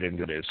will get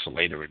into this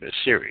later in this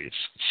series,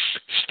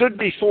 stood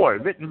before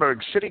Wittenberg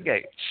city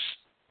gates,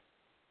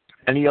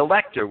 and the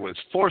elector was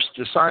forced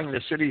to sign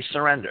the city's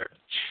surrender.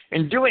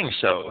 In doing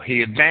so,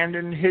 he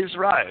abandoned his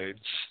rights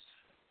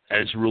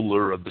as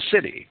ruler of the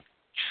city.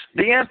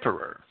 The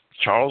emperor,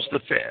 Charles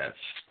V,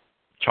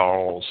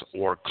 Charles,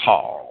 or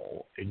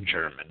Karl in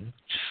German,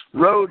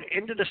 rode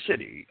into the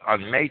city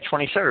on May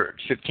 23,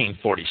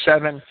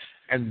 1547,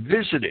 and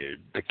visited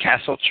the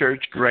castle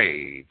church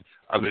grave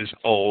of his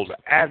old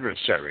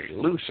adversary,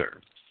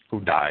 Luther, who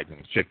died in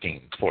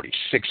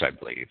 1546, I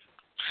believe.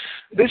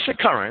 This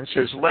occurrence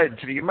has led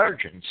to the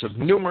emergence of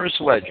numerous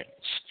legends.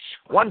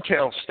 One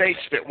tale states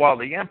that while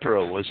the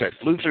emperor was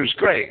at Luther's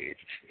grave,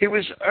 he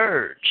was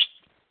urged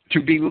to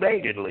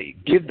belatedly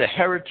give the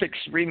heretic's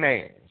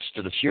remains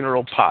to the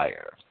funeral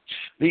pyre.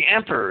 The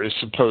emperor is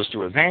supposed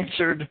to have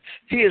answered,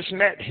 "He has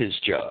met his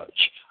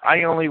judge.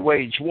 I only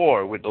wage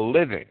war with the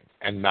living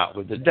and not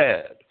with the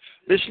dead."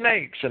 This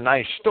makes a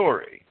nice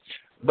story,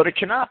 but it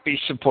cannot be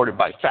supported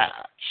by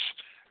facts.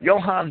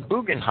 Johann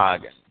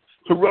Bugenhagen,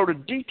 who wrote a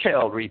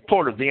detailed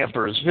report of the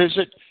emperor's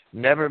visit,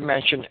 never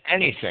mentioned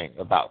anything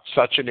about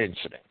such an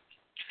incident.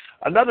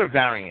 Another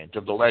variant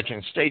of the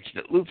legend states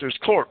that Luther's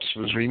corpse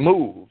was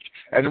removed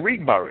and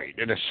reburied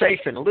in a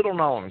safe and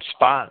little-known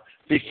spot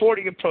before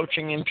the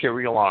approaching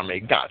imperial army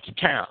got to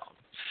town.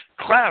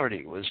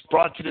 Clarity was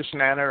brought to this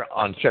matter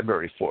on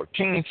February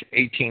 14,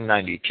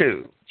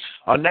 1892.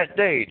 On that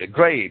day, the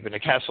grave in the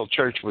castle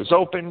church was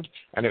opened,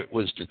 and it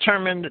was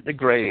determined that the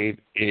grave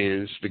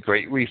is the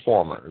great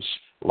reformer's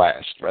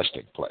last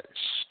resting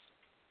place.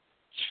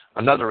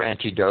 Another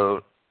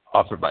antidote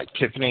offered by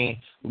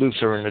Tiffany,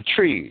 Luther and the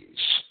trees.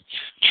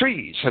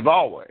 Trees have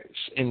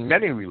always, in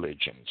many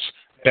religions,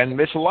 been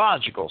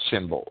mythological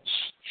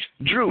symbols.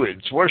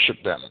 Druids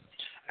worship them,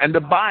 and the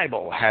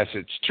Bible has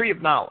its tree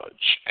of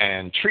knowledge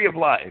and tree of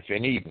life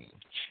in Eden.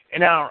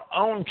 In our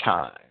own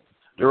time,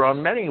 there are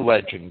many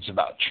legends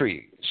about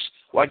trees,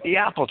 like the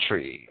apple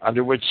tree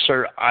under which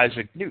Sir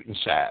Isaac Newton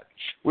sat,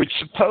 which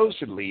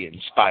supposedly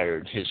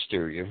inspired his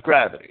theory of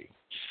gravity.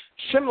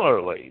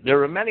 Similarly,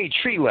 there are many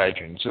tree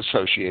legends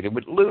associated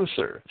with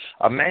Luther,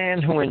 a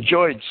man who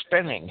enjoyed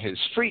spending his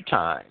free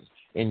time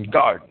in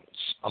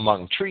gardens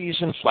among trees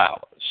and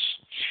flowers.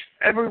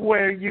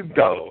 Everywhere you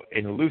go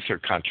in Luther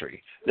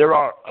country, there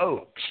are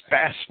oaks,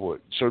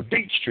 basswoods, or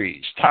beech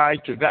trees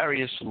tied to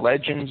various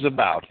legends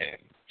about him.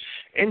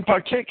 In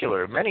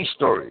particular, many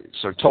stories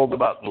are told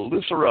about the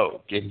Luther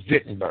oak in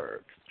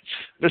Wittenberg.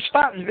 The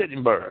spot in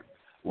Wittenberg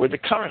where the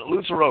current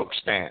Luther oak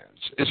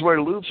stands is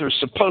where Luther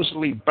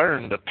supposedly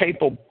burned a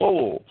papal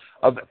bull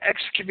of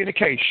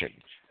excommunication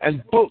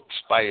and books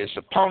by his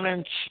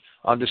opponents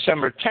on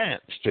December 10,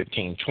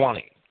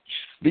 1520.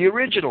 The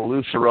original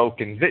Luther oak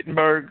in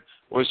Wittenberg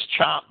was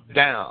chopped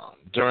down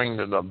during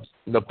the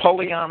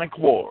Napoleonic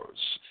Wars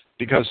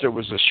because there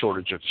was a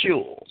shortage of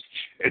fuel.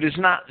 It is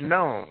not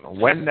known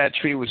when that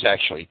tree was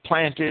actually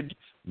planted,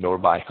 nor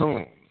by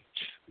whom.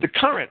 The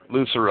current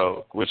Luther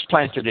oak was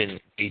planted in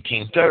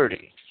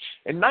 1830.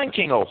 In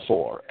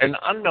 1904, an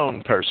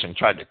unknown person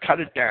tried to cut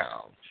it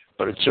down,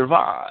 but it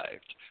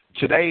survived.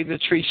 Today, the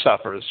tree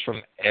suffers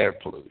from air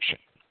pollution.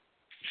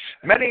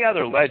 Many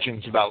other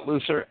legends about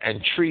Luther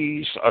and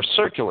trees are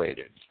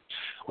circulated.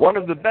 One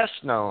of the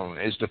best known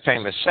is the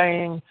famous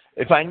saying,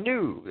 "If I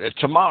knew that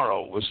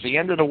tomorrow was the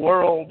end of the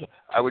world,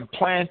 I would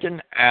plant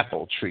an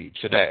apple tree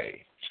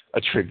today,"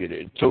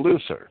 attributed to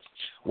Luther.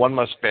 One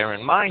must bear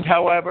in mind,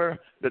 however,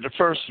 that the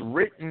first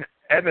written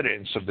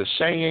evidence of the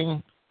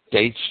saying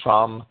dates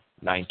from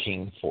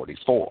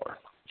 1944.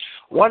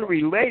 One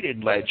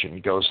related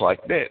legend goes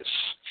like this.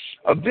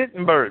 A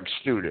Wittenberg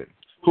student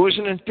who was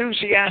an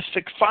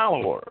enthusiastic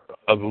follower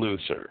of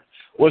Luther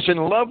was in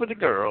love with a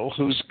girl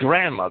whose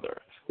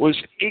grandmother was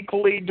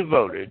equally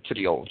devoted to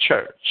the old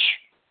church.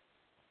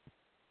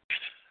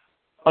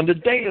 On the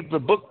day of the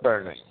book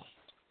burning,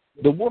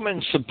 the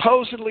woman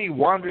supposedly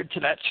wandered to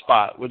that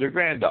spot with her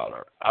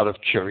granddaughter out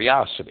of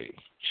curiosity.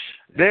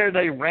 There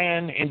they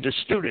ran into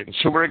students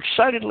who were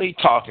excitedly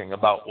talking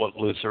about what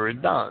Luther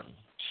had done.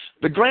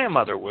 The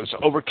grandmother was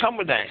overcome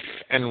with anger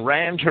and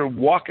rammed her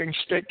walking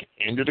stick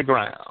into the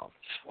ground,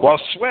 while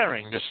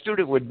swearing the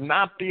student would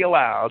not be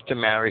allowed to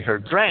marry her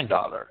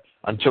granddaughter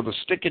until the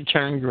stick had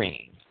turned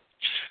green.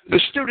 The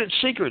student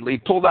secretly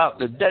pulled out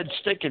the dead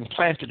stick and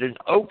planted an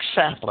oak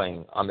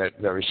sapling on that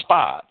very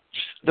spot.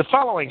 The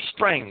following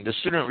spring, the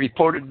student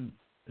reported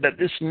that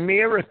this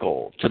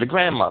miracle to the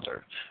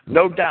grandmother.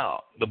 No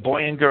doubt, the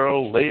boy and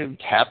girl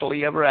lived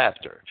happily ever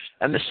after,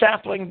 and the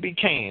sapling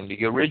became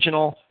the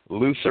original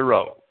Luther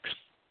oak.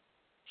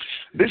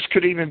 This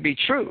could even be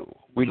true.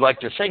 We'd like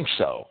to think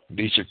so.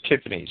 These are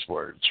Tiffany's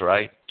words,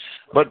 right?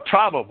 But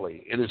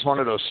probably it is one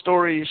of those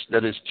stories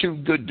that is too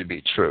good to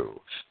be true.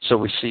 So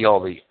we see all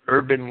the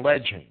urban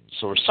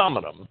legends, or some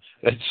of them,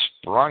 that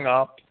sprung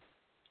up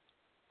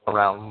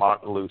around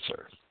Martin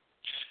Luther.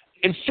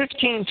 In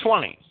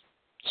 1520,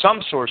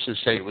 some sources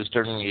say it was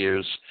during the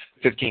years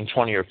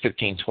 1520 or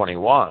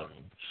 1521,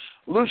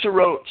 Luther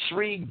wrote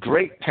 3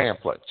 great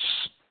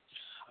pamphlets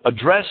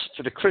addressed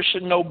to the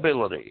Christian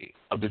nobility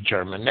of the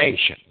German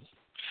nation: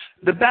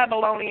 The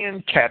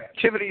Babylonian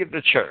Captivity of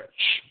the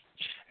Church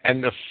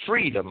and the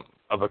Freedom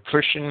of a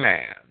Christian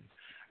Man,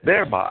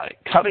 thereby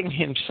cutting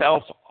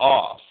himself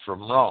off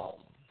from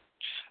Rome.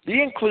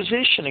 The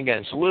Inquisition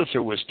against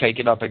Luther was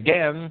taken up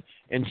again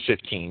in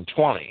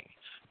 1520.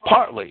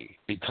 partly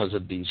because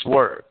of these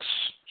works.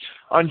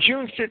 On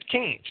June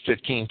 15th,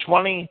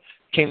 1520,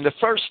 came the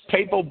first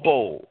papal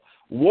bull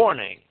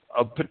warning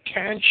of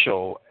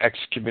potential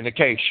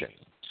excommunication.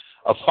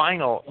 A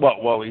final,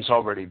 he's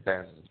already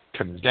been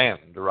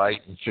condemned,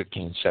 right, in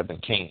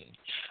 1517.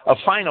 A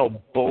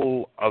final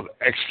bull of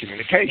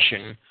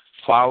excommunication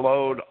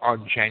followed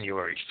on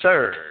January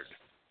 3rd,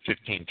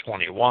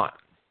 1521.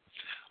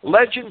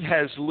 Legend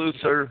has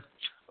Luther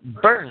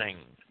burning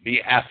the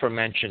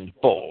aforementioned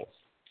bull,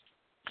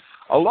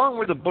 along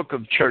with a book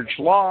of church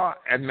law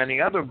and many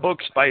other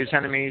books by his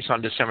enemies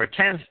on December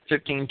 10th,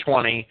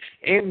 1520,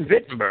 in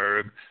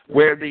Wittenberg,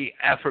 where the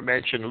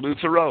aforementioned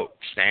Luther Oak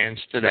stands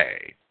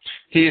today.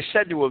 He is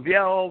said to have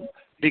yelled,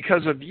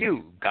 "Because of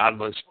you,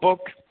 godless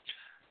book,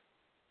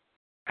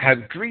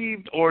 have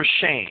grieved or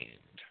shamed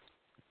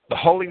the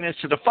holiness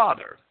of the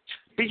Father.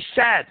 Be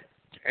saddened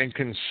and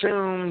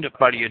consumed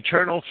by the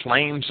eternal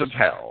flames of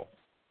hell,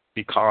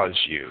 because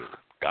you,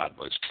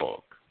 godless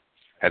book,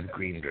 have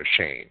grieved or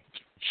shamed."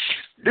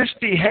 This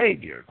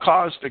behavior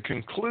caused a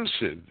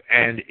conclusive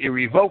and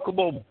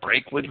irrevocable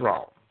break with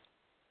Rome.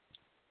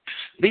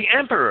 The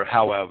emperor,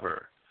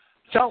 however,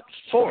 felt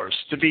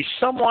forced to be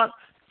somewhat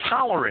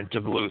tolerant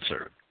of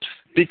Luther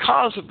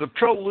because of the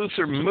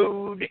pro-Luther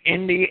mood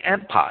in the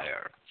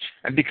empire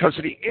and because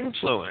of the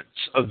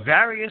influence of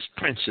various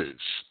princes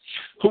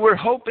who were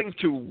hoping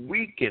to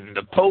weaken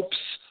the Pope's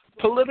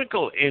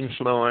political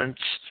influence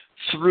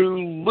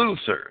through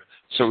Luther.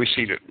 So we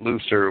see that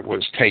Luther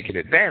was taken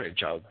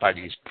advantage of by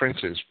these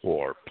princes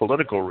for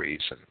political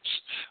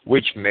reasons,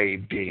 which may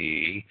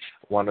be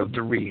one of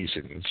the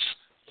reasons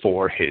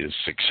for his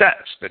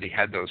success, that he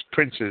had those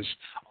princes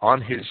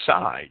on his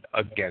side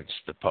against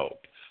the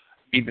Pope,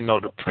 even though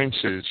the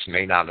princes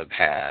may not have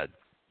had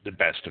the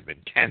best of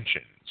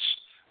intentions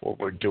or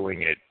were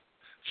doing it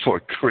for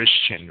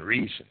Christian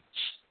reasons.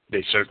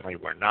 They certainly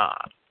were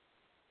not.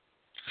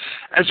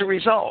 As a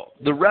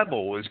result, the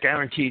rebel was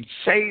guaranteed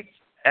safe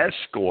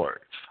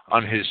escort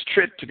on his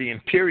trip to the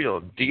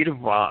imperial deed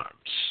of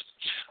arms.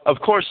 Of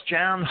course,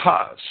 Jan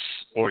Hus,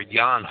 or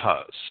Jan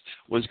Hus,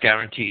 was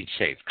guaranteed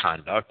safe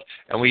conduct,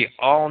 and we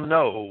all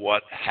know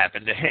what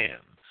happened to him.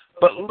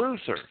 But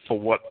Luther, for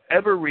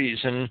whatever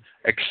reason,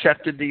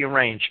 accepted the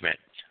arrangement.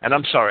 And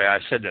I'm sorry, I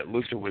said that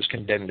Luther was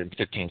condemned in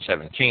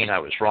 1517. I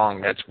was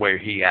wrong. That's where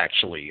he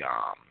actually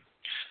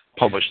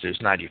published his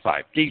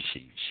 95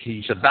 Theses.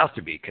 He's about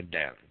to be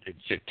condemned in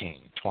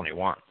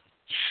 1521.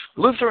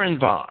 Luther in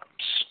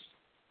Worms.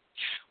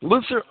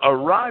 Luther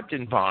arrived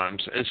in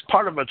Worms as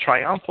part of a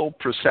triumphal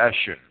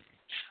procession.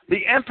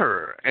 The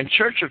emperor and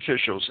church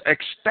officials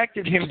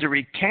expected him to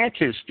recant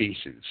his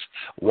theses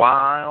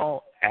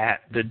while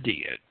at the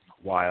Diet,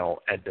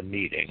 while at the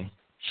meeting.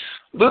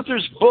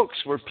 Luther's books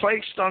were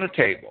placed on a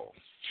table.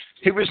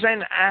 He was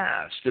then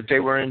asked if they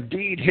were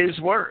indeed his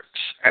works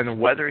and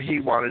whether he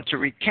wanted to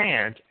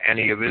recant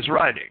any of his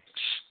writings.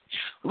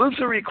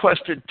 Luther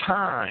requested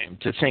time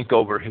to think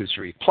over his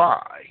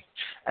reply,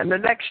 and the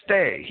next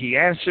day he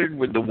answered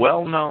with the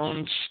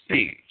well-known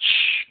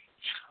speech,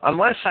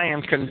 "Unless I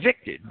am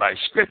convicted by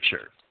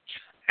Scripture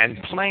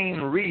and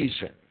plain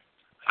reason,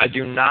 I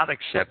do not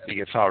accept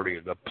the authority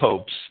of the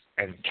popes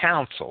and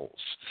councils,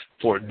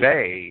 for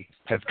they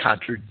have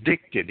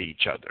contradicted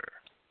each other.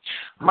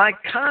 My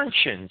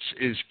conscience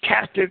is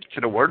captive to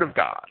the Word of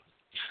God.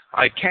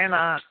 I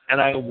cannot and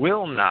I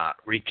will not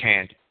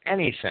recant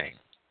anything.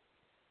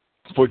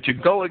 For to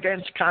go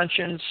against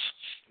conscience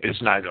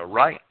is neither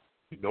right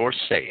nor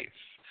safe.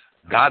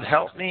 God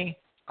help me.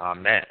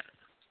 Amen."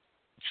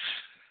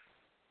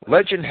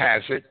 Legend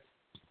has it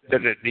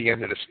that at the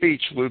end of the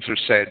speech, Luther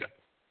said,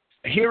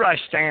 "Here I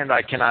stand,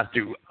 I cannot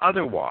do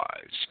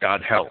otherwise.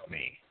 God help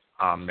me.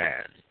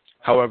 Amen."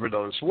 However,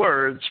 those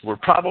words were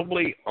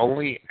probably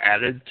only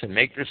added to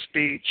make the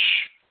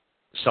speech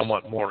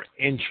somewhat more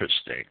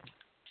interesting.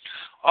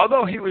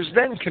 Although he was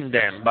then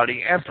condemned by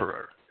the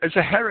emperor as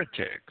a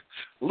heretic,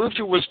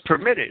 Luther was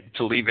permitted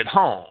to leave at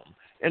home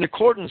in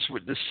accordance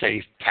with the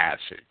safe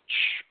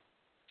passage.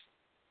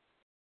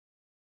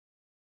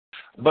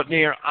 But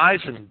near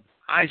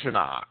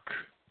Eisenach,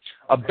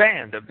 a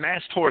band of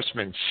masked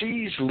horsemen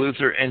seized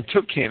Luther and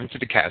took him to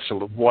the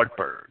castle of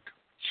Wartburg.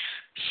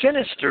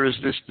 Sinister as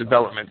this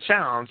development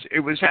sounds, it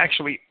was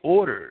actually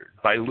ordered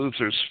by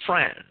Luther's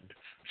friend,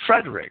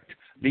 Frederick,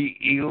 the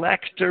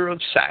Elector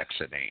of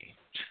Saxony,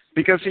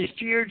 because he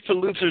feared for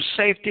Luther's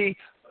safety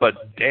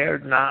but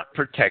dared not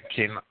protect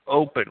him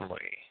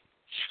openly.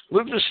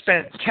 Luther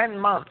spent 10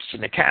 months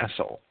in the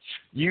castle,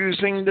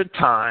 using the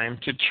time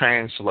to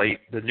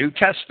translate the New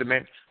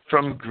Testament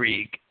from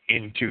Greek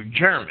into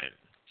German,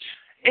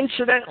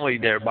 incidentally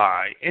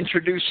thereby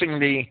introducing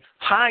the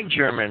High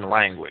German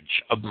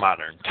language of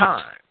modern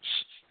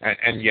times.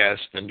 And yes,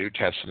 the New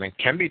Testament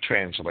can be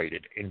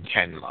translated in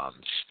 10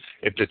 months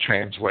if the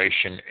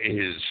translation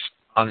is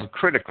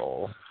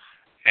uncritical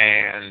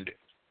and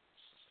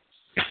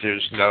if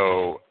there's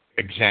no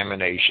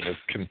examination of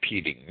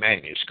competing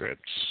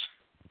manuscripts.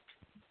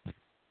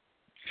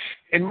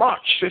 In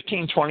March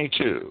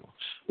 1522,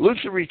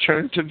 Luther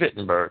returned to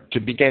Wittenberg to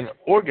begin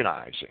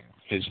organizing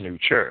his new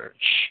church.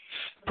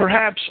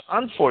 Perhaps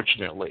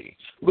unfortunately,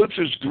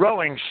 Luther's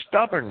growing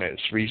stubbornness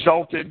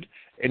resulted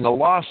in the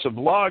loss of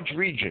large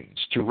regions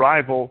to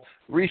rival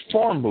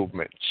reform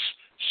movements,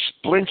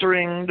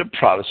 splintering the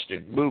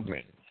Protestant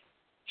movement.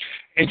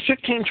 In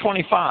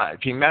 1525,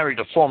 he married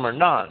a former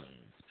nun,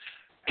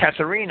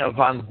 Katharina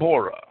von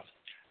Bora,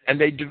 and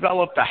they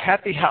developed a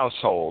happy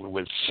household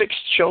with 6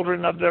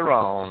 children of their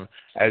own,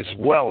 as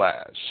well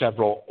as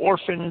several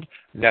orphaned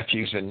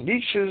nephews and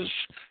nieces,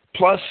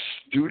 plus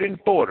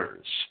student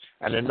boarders,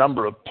 and a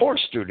number of poor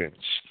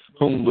students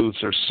whom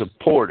Luther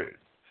supported.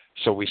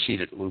 So we see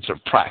that Luther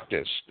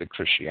practiced the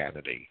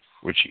Christianity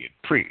which he had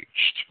preached.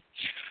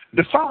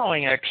 The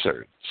following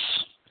excerpts,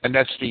 and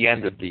that's the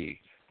end of the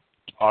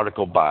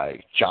article by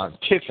John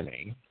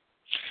Tiffany,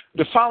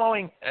 the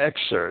following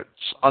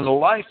excerpts on the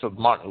life of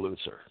Martin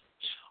Luther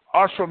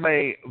are from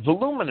a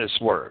voluminous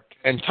work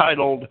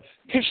entitled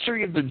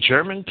History of the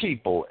German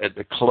People at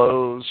the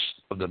Close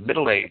of the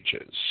Middle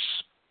Ages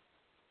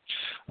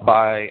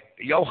by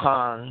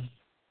Johann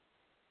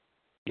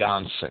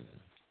Janssen,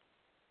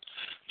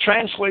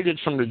 translated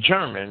from the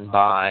German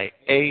by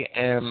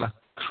A.M.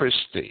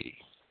 Christie.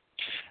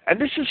 And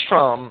this is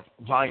from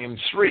Volume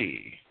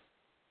 3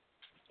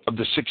 of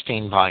the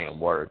 16-volume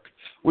work,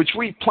 which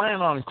we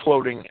plan on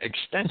quoting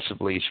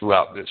extensively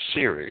throughout this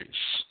series.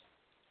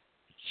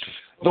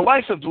 The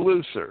life of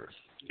Luther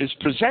is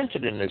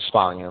presented in this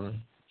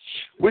volume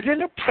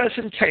within a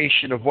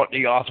presentation of what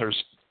the authors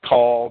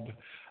called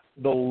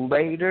the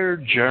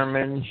later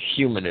German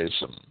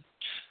humanism,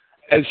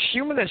 as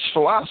humanist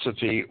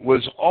philosophy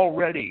was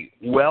already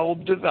well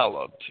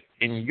developed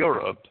in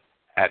Europe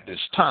at this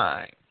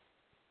time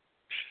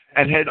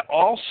and had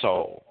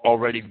also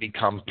already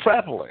become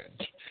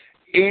prevalent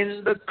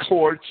in the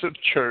courts of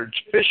church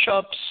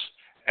bishops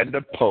and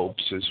the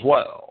popes as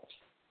well.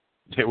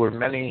 There were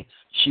many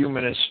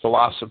humanist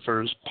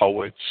philosophers,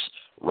 poets,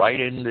 right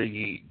in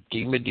the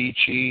De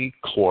Medici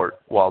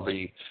court while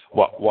the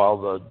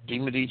De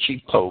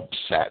Medici Pope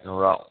sat in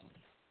Rome.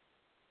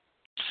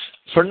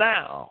 For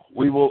now,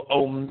 we will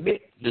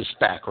omit this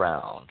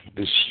background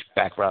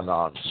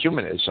on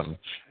humanism,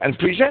 and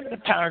present the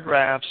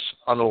paragraphs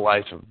on the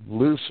life of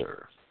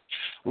Luther.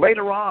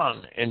 Later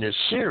on in this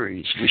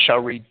series, we shall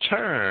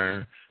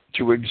return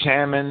to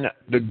examine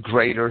the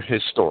greater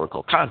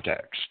historical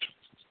context,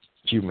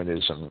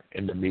 humanism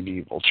in the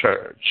medieval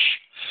church.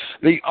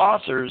 The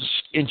authors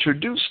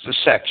introduced the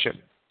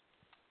section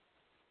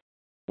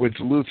with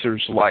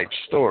Luther's life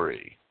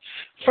story,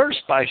 first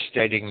by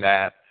stating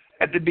that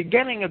at the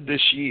beginning of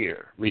this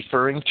year,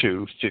 referring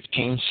to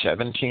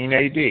 1517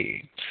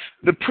 A.D.,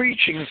 the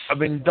preaching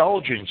of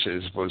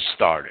indulgences was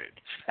started,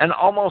 and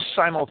almost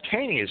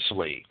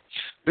simultaneously,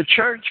 the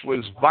church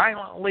was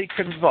violently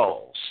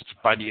convulsed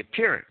by the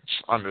appearance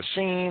on the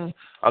scene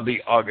of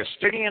the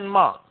Augustinian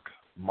monk,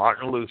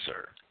 Martin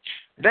Luther.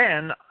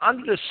 Then,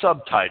 under the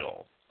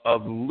subtitle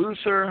of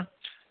Luther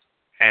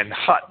and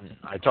Hutton,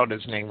 I thought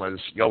his name was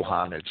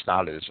Johann, it's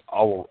not, as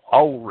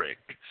Ulrich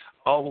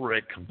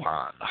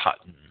von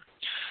Hutton.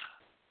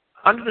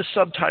 Under the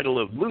subtitle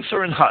of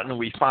Luther and Hutton,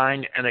 we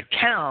find an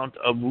account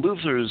of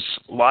Luther's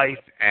life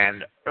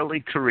and early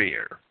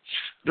career.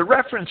 The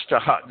reference to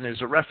Hutton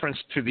is a reference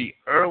to the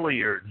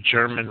earlier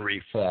German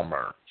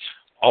reformer,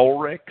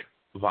 Ulrich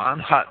von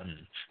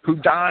Hutton, who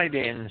died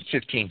in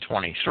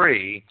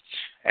 1523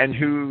 and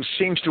who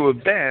seems to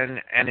have been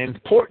an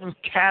important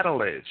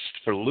catalyst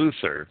for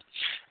Luther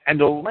and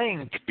a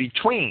link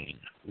between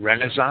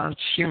Renaissance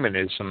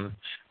humanism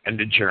and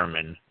the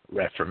German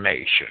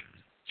Reformation.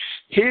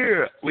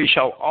 Here we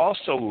shall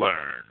also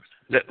learn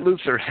that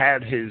Luther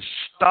had his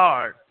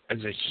start as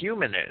a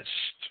humanist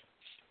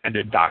and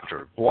a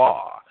doctor of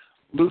law.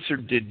 Luther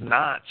did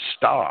not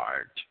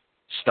start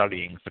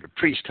studying for the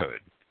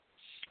priesthood.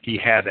 He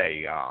had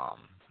a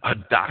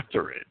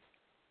doctorate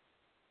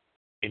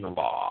in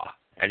law,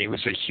 and he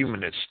was a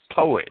humanist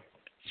poet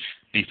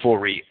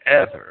before he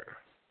ever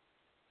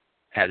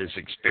had his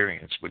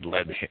experience which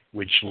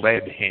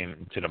led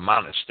him to the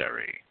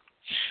monastery.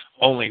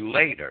 Only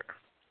later,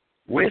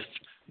 with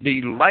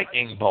the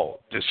lightning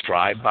bolt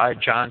described by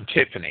John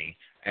Tiffany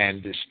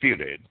and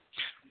disputed,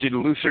 did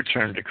Luther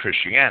turn to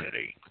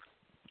Christianity.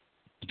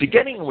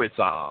 Beginning with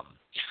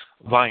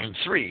Volume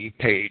 3,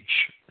 page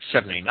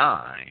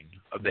 79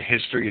 of the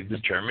History of the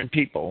German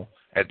People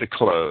at the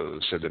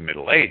Close of the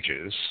Middle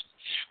Ages,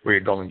 we're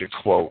going to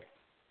quote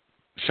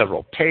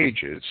several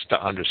pages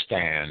to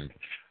understand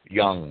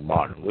young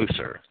Martin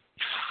Luther.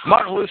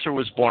 Martin Luther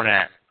was born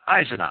at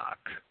Eisenach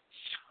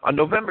on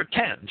November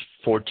 10th,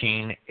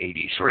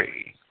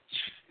 1483.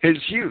 His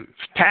youth,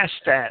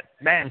 passed at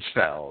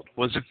Mansfeld,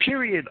 was a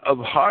period of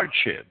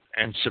hardship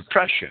and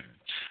suppression,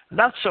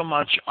 not so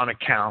much on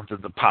account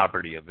of the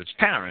poverty of his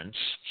parents,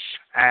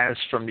 as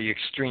from the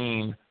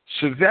extreme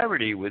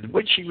severity with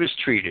which he was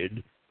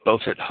treated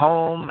both at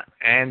home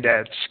and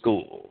at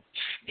school.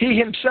 He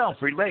himself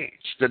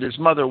relates that his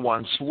mother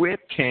once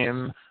whipped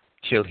him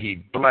till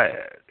he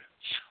bled.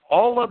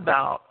 All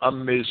about a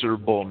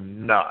miserable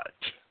nut.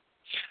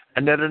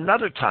 and at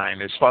another time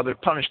his father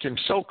punished him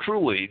so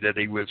cruelly that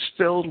he was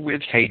filled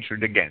with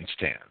hatred against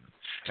him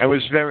and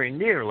was very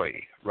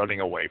nearly running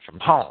away from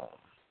home.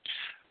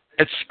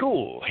 At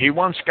school, he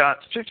once got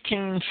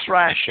 15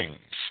 thrashings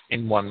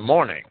in one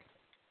morning.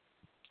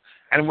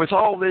 And with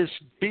all this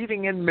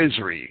beating and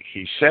misery,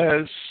 he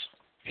says,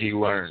 he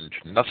learned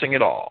nothing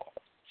at all.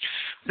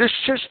 This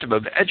system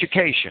of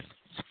education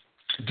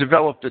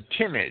developed a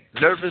timid,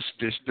 nervous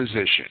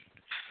disposition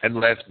and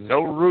left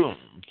no room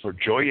for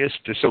joyous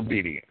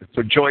obedience.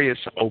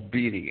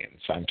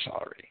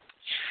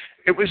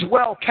 It was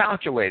well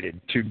calculated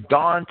to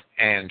daunt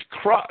and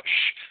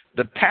crush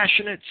the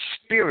passionate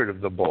spirit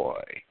of the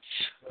boy,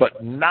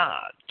 but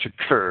not to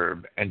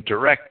curb and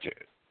direct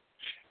it.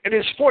 In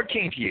his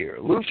 14th year,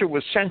 Luther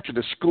was sent to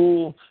the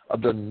school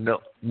of the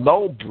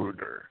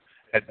Nollbrüder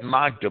at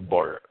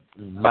Magdeburg.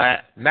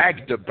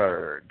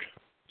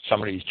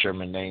 Some of these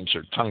German names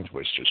are tongue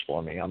twisters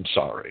for me, I'm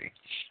sorry.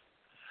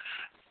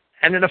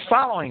 And in the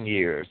following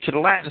year, to the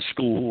Latin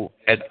school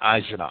at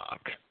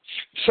Eisenach.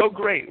 So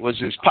great was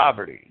his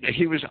poverty that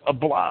he was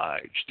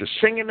obliged to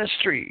sing in the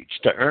streets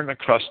to earn a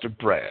crust of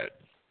bread.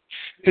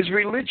 His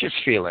religious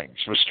feelings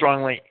were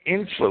strongly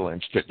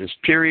influenced at this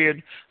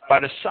period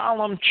by the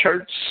solemn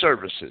church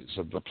services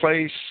of the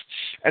place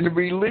and the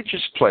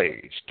religious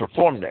plays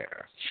performed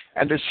there,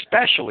 and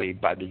especially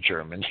by the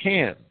German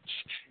hymns,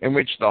 in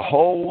which the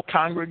whole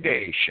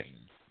congregation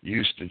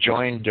used to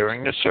join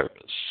during the service.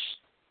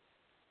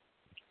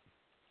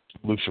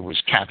 Luther was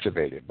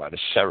captivated by the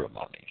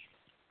ceremony,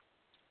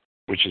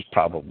 which is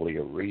probably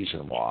a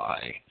reason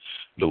why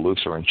the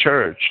Lutheran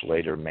Church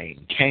later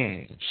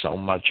maintained so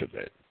much of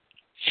it.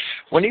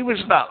 When he was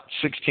about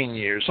 16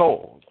 years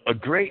old, a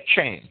great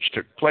change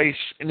took place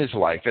in his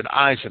life at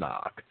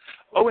Eisenach,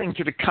 owing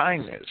to the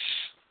kindness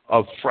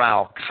of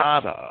Frau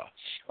Kada,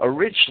 a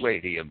rich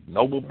lady of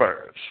noble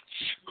birth,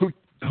 who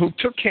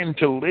took him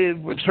to live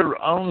with her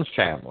own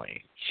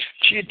family.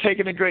 She had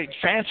taken a great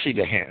fancy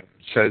to him,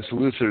 says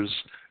Luther's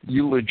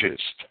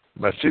eulogist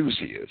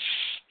Matthesius,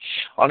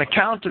 on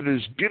account of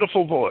his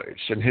beautiful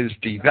voice and his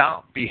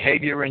devout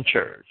behavior in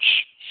church.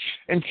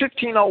 In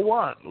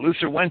 1501,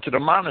 Luther went to the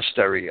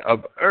monastery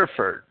of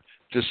Erfurt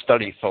to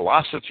study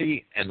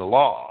philosophy and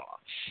law.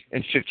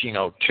 In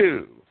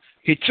 1502,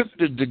 he took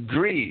the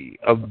degree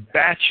of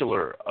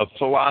Bachelor of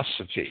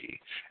Philosophy,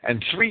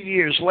 and 3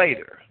 years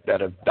later,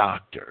 that of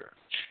Doctor,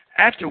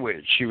 after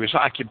which he was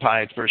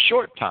occupied for a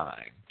short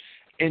time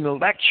in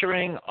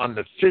lecturing on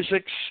the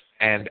physics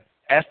and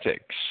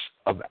ethics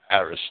of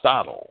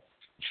Aristotle.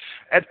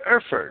 At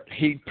Erfurt,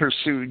 he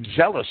pursued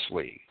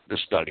zealously the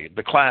study of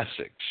the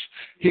classics.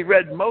 He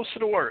read most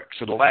of the works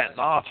of the Latin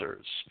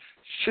authors,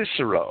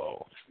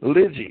 Cicero,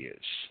 Livius,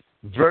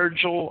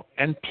 Virgil,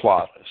 and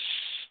Plautus.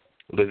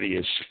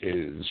 Livius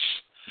is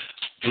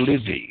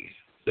Livy,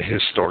 the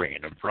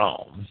historian of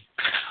Rome.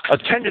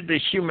 Attended the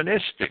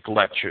humanistic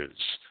lectures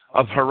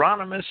of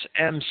Hieronymus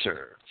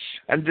Emser,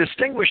 and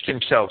distinguished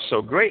himself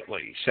so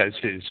greatly, says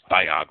his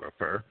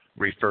biographer,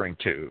 referring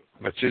to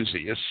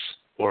Matthesius,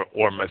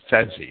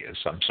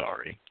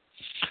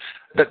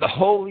 that the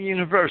whole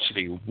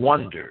university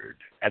wondered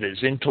at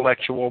his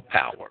intellectual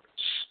powers.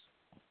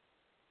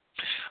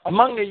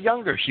 Among the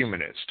younger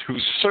humanists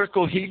whose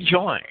circle he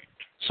joined,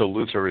 so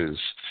Luther is,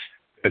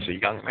 as a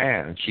young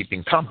man,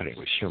 keeping company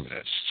with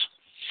humanists,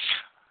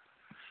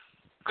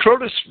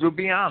 Crotus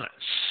Rubianus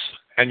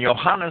and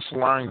Johannes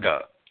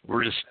Lange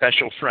were his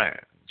special friends,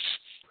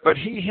 but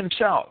he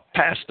himself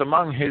passed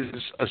among his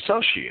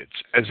associates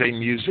as a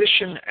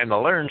musician and a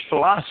learned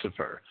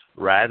philosopher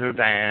rather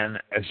than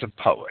as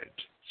a poet.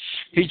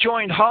 He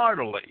joined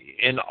heartily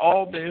in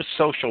all their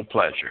social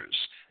pleasures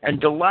and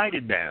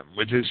delighted them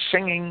with his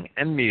singing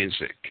and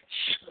music,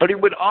 but he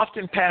would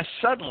often pass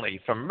suddenly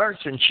from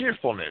mirth and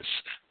cheerfulness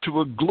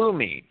to a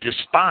gloomy,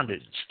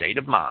 despondent state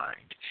of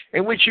mind,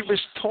 in which he was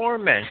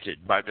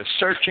tormented by the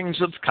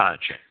searchings of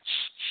conscience.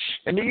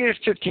 In the year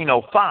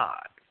 1505,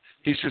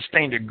 he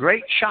sustained a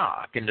great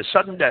shock in the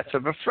sudden death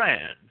of a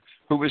friend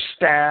who was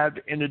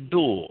stabbed in a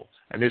duel,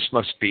 and this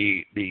must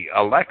be the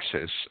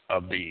Alexis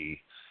of the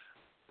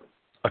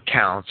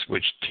accounts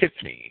which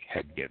Tiffany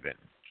had given.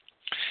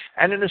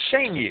 And in the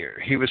same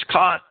year, he was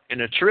caught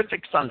in a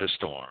terrific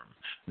thunderstorm,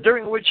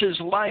 during which his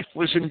life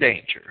was in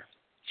danger.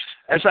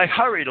 As I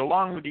hurried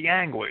along with the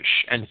anguish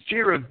and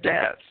fear of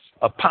death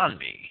upon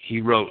me,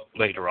 he wrote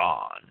later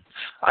on,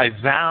 I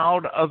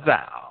vowed a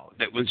vow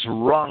that was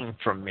wrung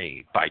from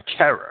me by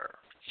terror.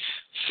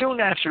 Soon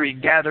after, he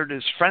gathered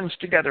his friends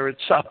together at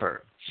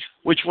supper,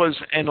 which was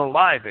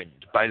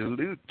enlivened by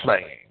lute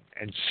playing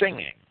and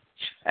singing,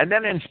 and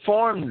then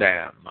informed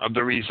them of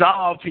the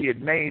resolve he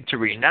had made to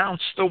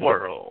renounce the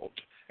world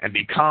and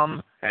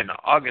become an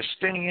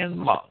Augustinian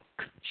monk.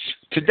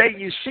 Today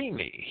you see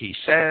me, he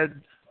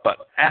said,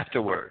 but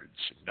afterwards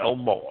no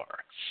more.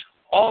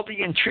 All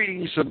the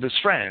entreaties of his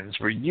friends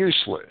were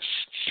useless.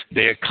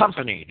 They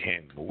accompanied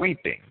him,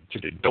 weeping, to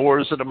the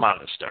doors of the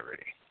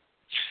monastery.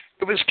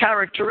 It was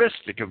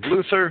characteristic of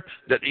Luther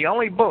that the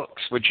only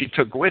books which he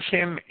took with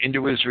him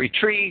into his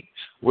retreat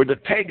were the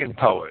pagan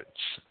poets,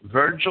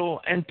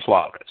 Virgil and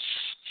Plautus.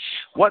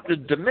 What the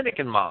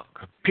Dominican monk,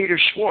 Peter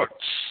Schwartz,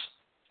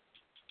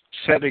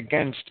 said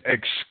against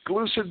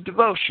exclusive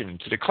devotion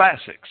to the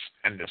classics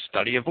and the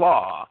study of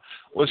law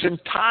was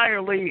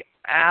entirely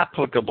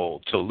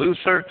applicable to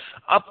Luther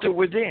up to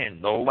within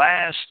the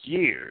last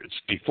years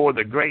before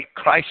the great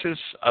crisis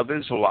of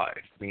his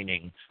life,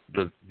 meaning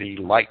the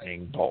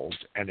lightning bolt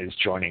and his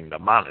joining the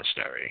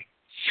monastery.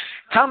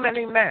 How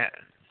many men,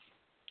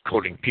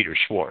 quoting Peter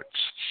Schwartz,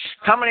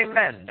 how many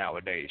men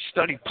nowadays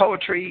study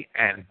poetry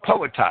and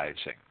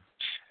poetizing,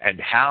 and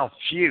how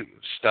few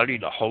study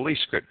the Holy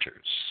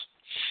Scriptures?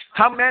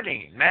 How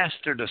many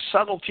master the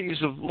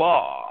subtleties of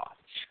law,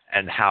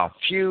 and how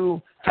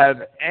few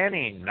have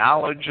any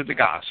knowledge of the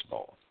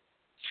gospel?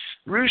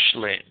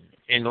 Reuchlin,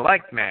 in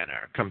like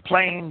manner,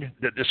 complained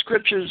that the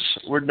Scriptures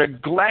were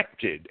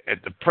neglected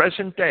at the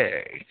present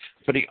day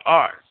for the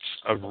arts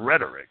of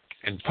rhetoric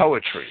and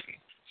poetry,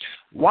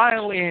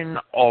 while in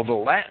all the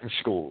Latin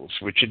schools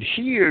which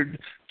adhered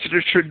to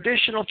the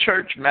traditional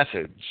church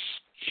methods,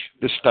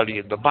 the study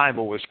of the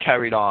Bible was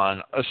carried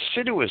on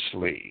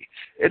assiduously.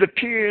 It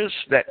appears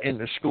that in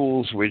the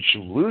schools which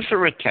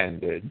Luther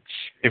attended,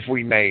 if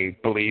we may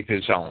believe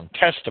his own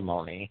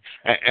testimony,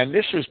 and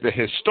this is the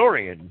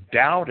historian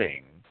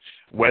doubting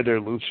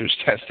whether Luther's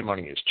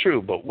testimony is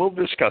true, but we'll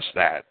discuss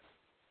that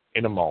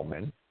in a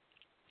moment,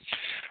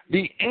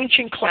 the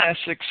ancient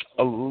classics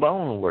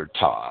alone were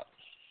taught.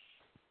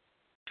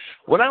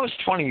 When I was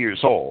 20 years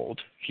old,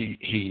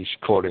 he's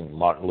quoting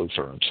Martin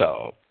Luther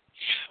himself,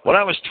 when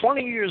I was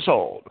 20 years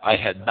old, I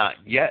had not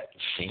yet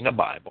seen a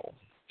Bible.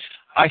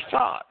 I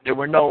thought there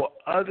were no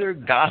other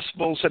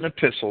Gospels and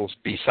epistles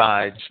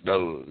besides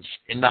those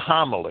in the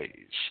homilies.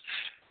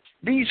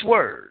 These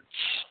words,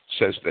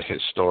 says the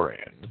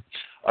historian,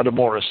 are the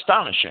more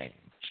astonishing,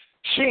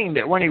 seeing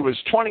that when he was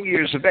 20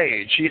 years of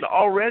age, he had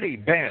already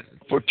been,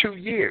 for 2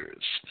 years,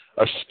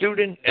 a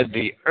student at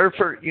the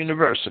Erfurt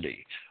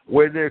University,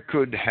 where there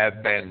could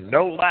have been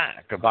no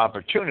lack of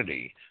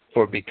opportunity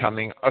for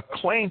becoming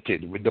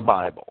acquainted with the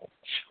Bible,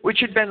 which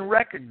had been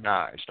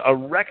a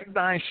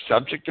recognized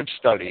subject of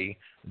study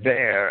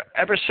there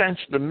ever since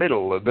the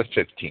middle of the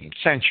 15th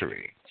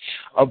century.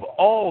 Of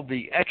all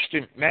the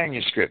extant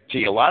manuscript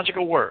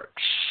theological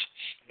works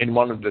in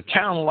one of the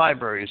town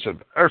libraries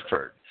of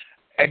Erfurt,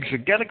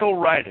 exegetical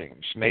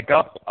writings make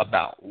up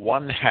about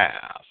one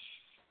half.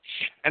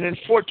 And in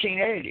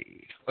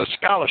 1480, a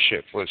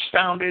scholarship was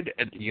founded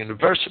at the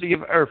University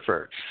of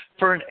Erfurt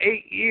for an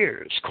 8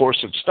 years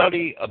course of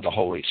study of the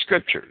Holy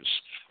Scriptures,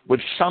 with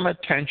some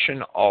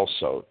attention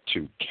also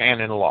to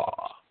canon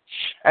law.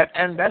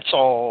 And that's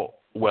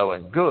all well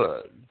and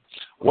good.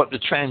 What the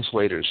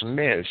translators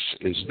miss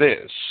is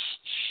this.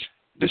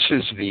 This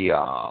is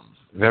the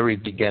very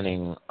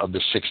beginning of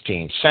the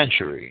 16th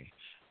century,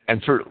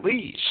 and for at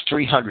least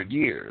 300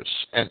 years,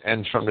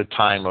 and from the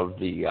time of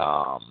the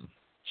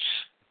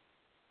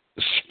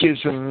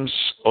schisms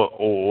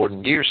or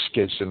near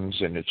schisms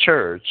in the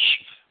church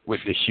with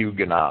the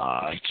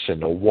Huguenots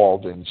and the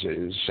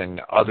Waldenses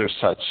and other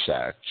such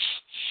sects.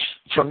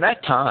 From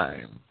that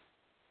time,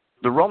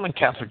 the Roman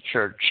Catholic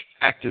Church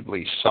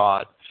actively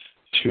sought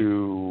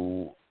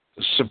to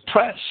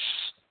suppress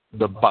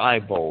the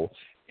Bible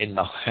in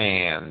the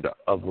hand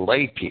of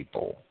lay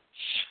people,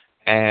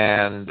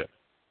 and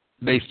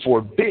they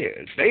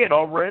had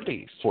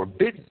already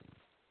forbidden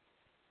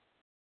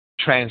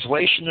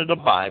translation of the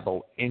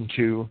Bible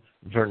into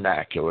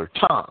vernacular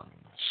tongues.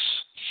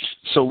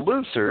 So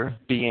Luther,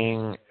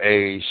 being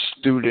a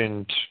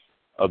student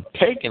of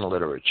pagan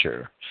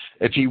literature,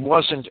 if he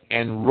wasn't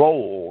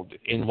enrolled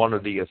in one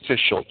of the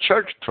official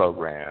church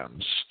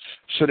programs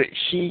so that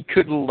he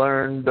could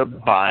learn the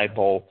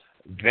Bible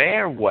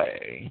their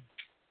way,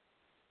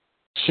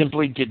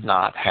 simply did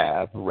not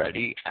have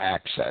ready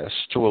access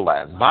to a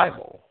Latin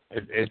Bible.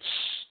 It's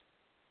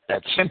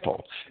that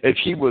simple. If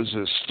he was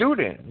a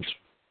student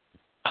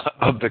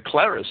of the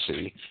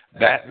clerisy,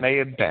 that may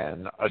have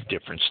been a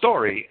different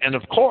story. And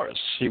of course,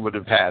 he would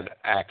have had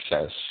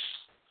access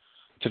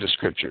to the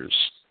Scriptures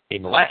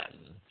in Latin,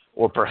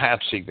 or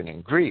perhaps even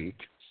in Greek,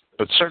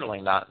 but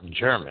certainly not in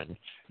German.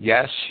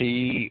 Yes,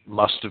 he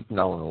must have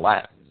known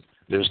Latin.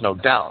 There's no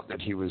doubt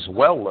that he was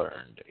well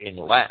learned in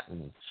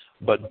Latin,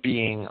 but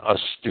being a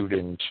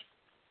student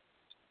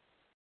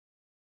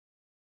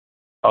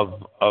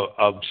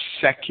of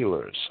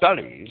secular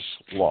studies,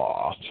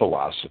 law,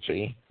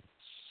 philosophy,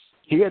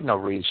 he had no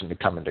reason to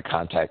come into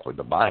contact with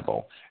the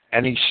Bible,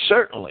 and he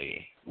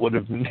certainly would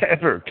have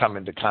never come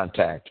into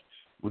contact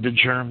with the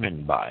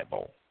German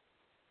Bible.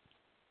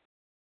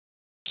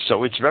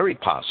 So it's very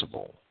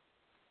possible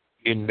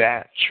in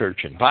that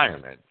church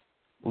environment,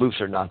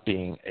 Luther, not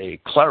being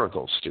a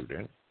clerical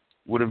student,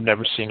 would have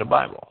never seen a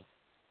Bible.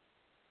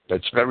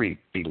 That's very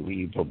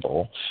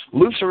believable.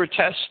 Luther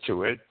attests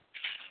to it.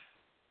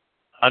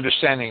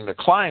 Understanding the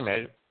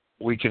climate,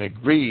 we can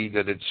agree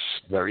that it's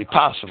very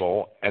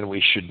possible, and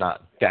we should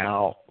not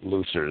doubt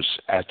Luther's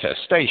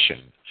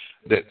attestation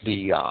that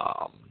the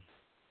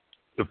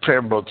the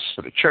prayer books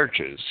for the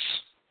churches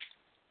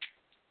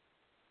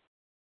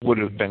would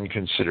have been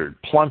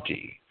considered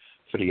plenty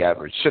for the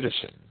average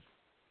citizen.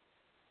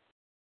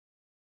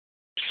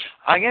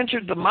 I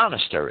entered the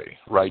monastery,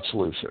 writes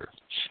Luther,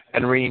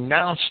 and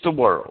renounced the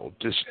world,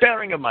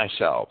 despairing of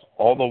myself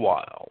all the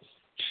while.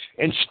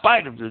 In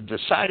spite of the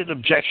decided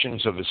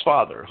objections of his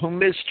father, who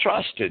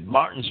mistrusted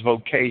Martin's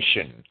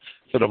vocation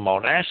for the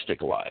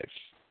monastic life,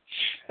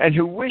 and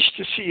who wished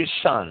to see his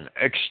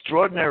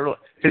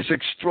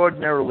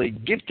extraordinarily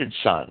gifted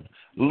son,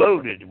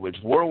 loaded with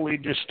worldly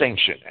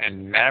distinction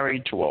and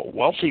married to a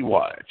wealthy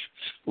wife,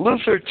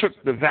 Luther took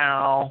the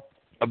vow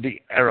of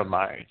the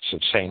Eremites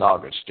of St.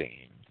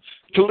 Augustine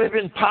to live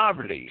in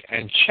poverty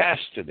and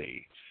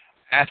chastity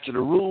after the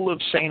rule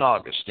of St.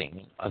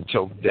 Augustine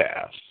until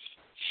death.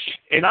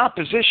 In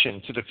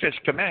opposition to the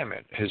fifth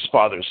commandment, his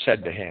father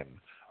said to him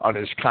on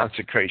his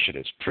consecration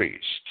as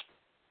priest,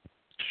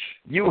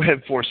 "You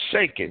have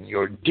forsaken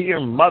your dear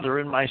mother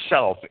and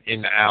myself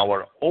in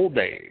our old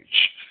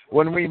age,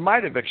 when we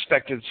might have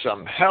expected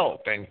some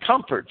help and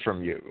comfort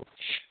from you,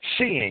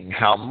 seeing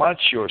how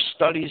much your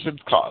studies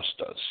have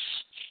cost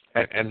us."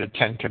 And the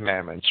Ten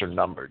Commandments are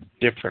numbered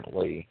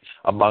differently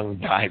among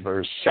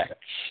diverse sects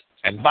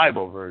and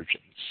Bible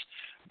versions.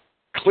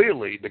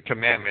 Clearly, the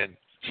commandment,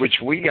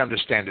 which we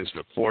understand as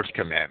the fourth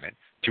commandment,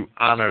 to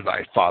honor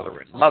thy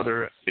father and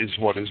mother, is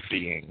what is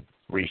being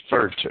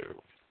referred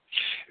to.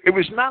 It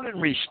was not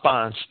in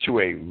response to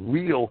a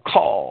real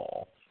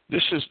call.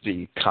 This is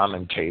the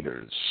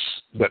commentators,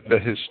 the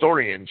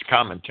historian's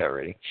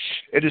commentary.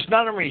 It is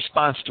not in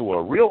response to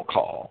a real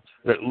call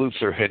that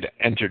Luther had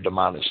entered the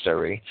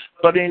monastery,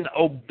 but in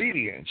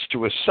obedience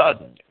to a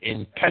sudden,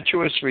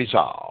 impetuous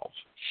resolve,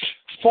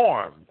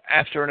 formed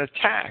after an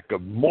attack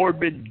of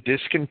morbid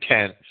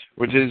discontent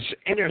with his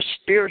inner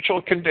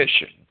spiritual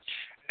condition,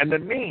 and the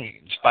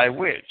means by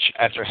which,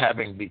 after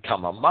having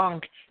become a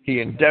monk,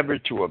 he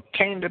endeavored to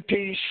obtain the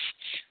peace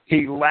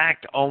he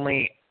lacked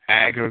only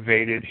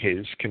aggravated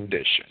his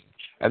condition.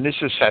 And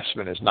this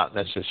assessment is not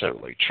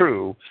necessarily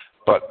true,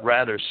 but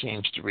rather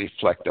seems to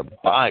reflect a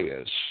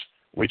bias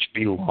which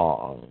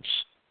belongs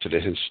to the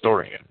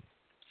historian.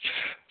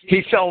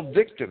 He fell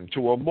victim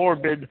to a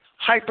morbid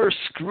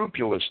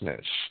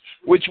hyper-scrupulousness,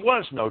 which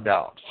was, no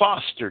doubt,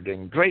 fostered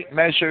in great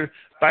measure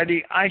by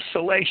the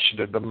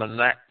isolation of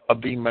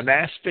the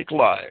monastic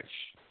life.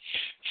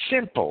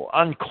 Simple,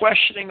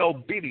 unquestioning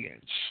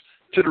obedience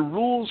to the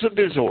rules of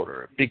his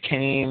order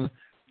became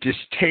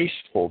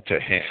distasteful to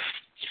him.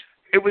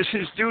 It was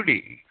his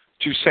duty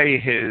to say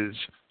his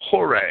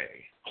Hore.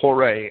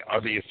 Hore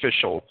are the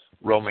official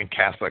Roman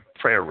Catholic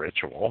prayer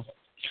ritual.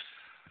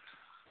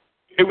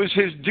 It was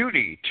his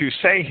duty to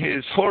say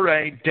his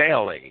Hore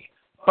daily,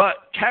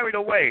 but carried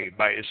away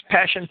by his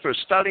passion for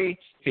study,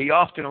 he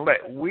often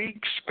let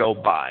weeks go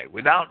by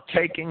without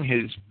taking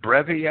his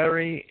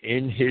breviary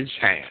in his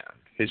hand,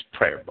 his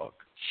prayer book.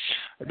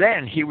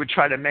 Then he would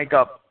try to make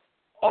up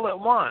all at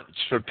once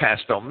for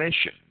past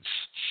omissions.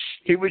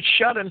 He would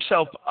shut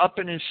himself up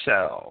in his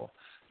cell,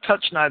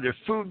 touch neither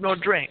food nor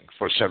drink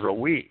for several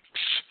weeks,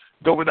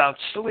 go without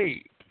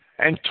sleep,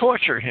 and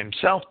torture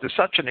himself to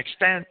such an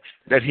extent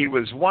that he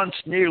was once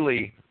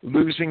nearly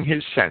losing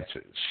his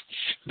senses.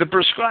 The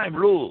prescribed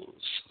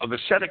rules of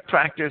ascetic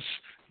practice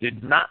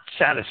did not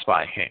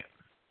satisfy him.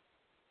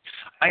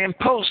 "I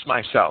imposed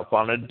myself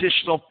on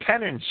additional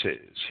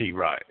penances," he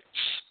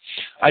writes.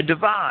 "I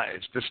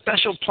devised a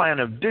special plan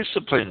of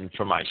discipline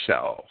for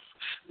myself.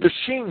 The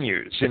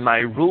seniors in my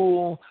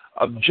rule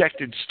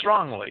objected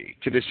strongly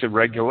to this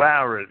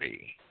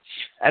irregularity,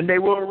 and they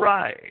were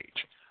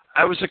right.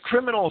 I was a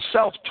criminal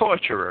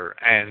self-torturer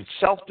and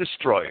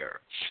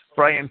self-destroyer,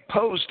 for I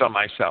imposed on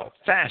myself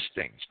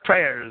fastings,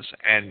 prayers,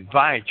 and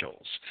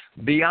vigils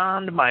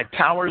beyond my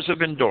powers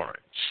of endurance.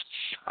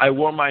 I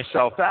wore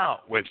myself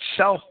out with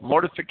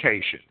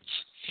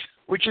self-mortifications,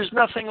 which is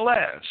nothing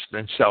less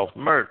than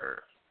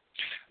self-murder."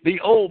 The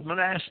old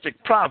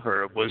monastic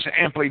proverb was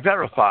amply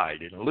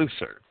verified in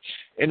Luther.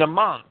 In a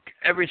monk,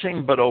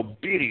 everything but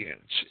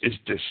obedience is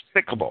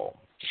despicable.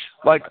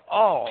 Like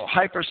all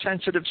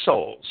hypersensitive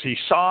souls, he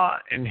saw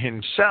in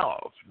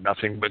himself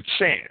nothing but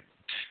sin,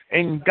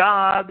 in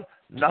God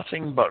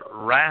nothing but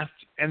wrath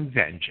and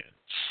vengeance.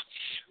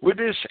 With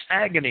this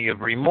agony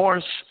of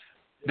remorse,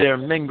 there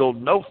mingled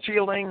no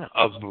feeling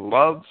of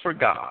love for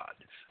God,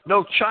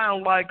 no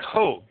childlike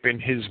hope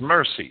in his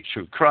mercy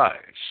through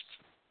Christ.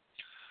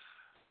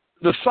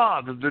 The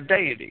thought of the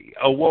deity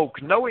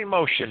awoke no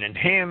emotion in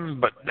him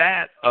but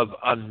that of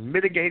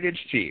unmitigated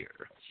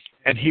fear,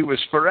 and he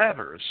was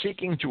forever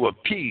seeking to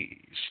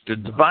appease the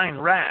divine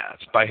wrath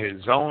by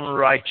his own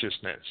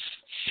righteousness,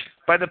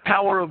 by the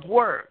power of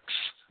works,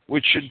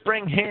 which should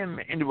bring him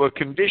into a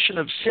condition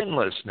of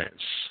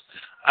sinlessness.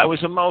 I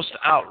was a most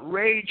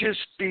outrageous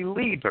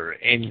believer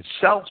in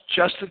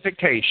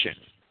self-justification,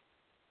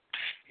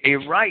 a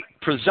right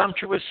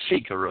presumptuous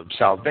seeker of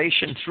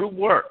salvation through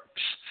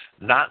works,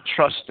 not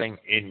trusting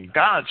in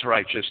God's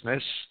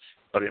righteousness,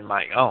 but in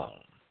my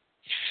own.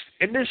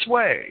 In this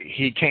way,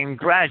 he came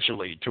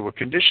gradually to a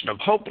condition of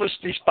hopeless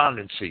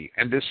despondency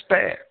and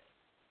despair.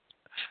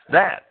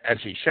 That, as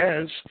he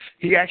says,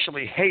 he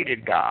actually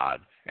hated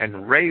God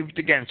and raved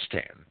against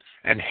him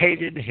and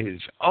hated his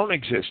own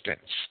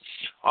existence,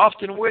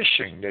 often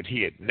wishing that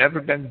he had never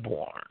been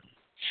born.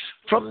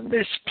 From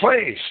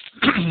misplaced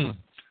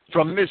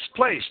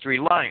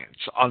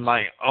reliance on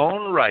my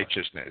own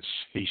righteousness,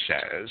 he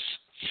says,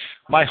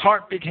 my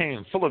heart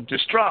became full of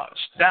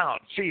distrust,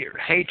 doubt, fear,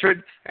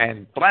 hatred,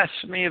 and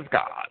blasphemy of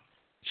God.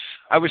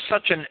 I was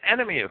such an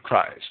enemy of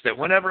Christ that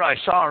whenever I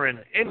saw an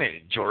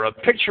image or a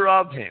picture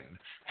of him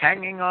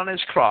hanging on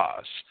his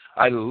cross,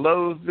 I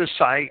loathed the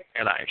sight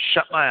and I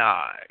shut my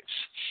eyes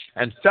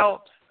and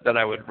felt that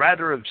I would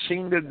rather have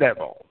seen the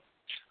devil.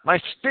 My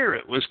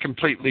spirit was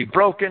completely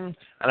broken,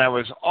 and I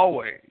was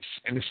always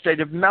in a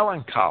state of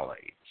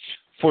melancholy.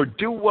 For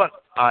do what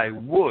I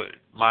would,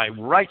 my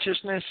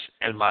righteousness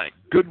and my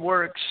good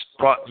works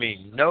brought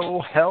me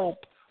no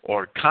help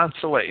or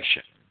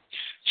consolation.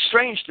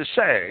 Strange to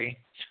say,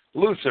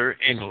 Luther,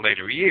 in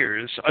later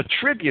years,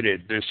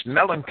 attributed this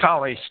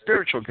melancholy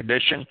spiritual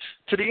condition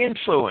to the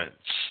influence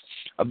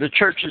of the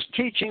church's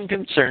teaching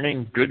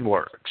concerning good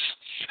works,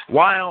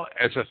 while,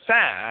 as a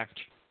fact,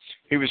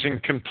 he was in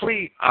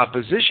complete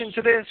opposition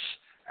to this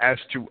as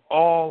to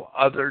all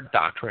other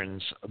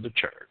doctrines of the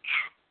church.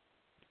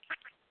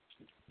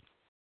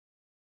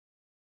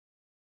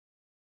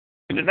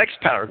 In the next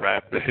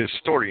paragraph, the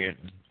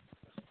historian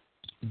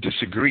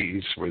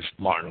disagrees with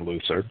Martin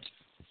Luther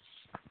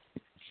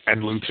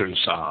and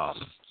Luther's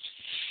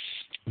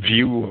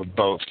view of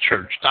both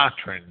church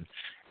doctrine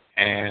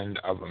and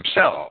of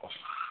himself.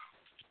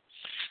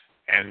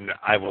 And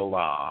I will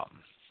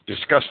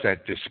discuss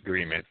that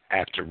disagreement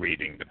after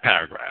reading the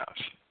paragraph.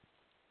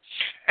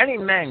 Any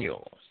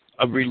manual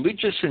of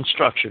religious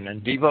instruction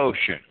and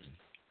devotion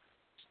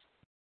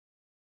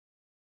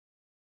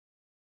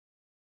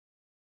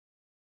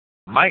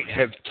might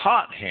have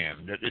taught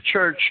him that the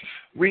church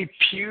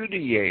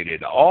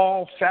repudiated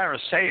all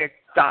Pharisaic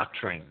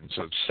doctrines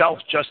of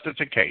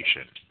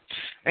self-justification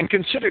and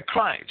considered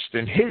Christ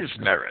and his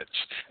merits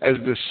as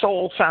the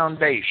sole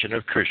foundation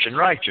of Christian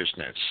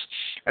righteousness,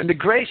 and the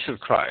grace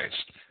of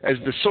Christ as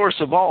the source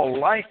of all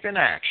life and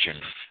action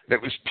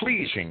that was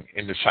pleasing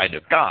in the sight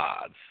of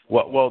God.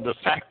 Well, the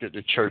fact that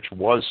the church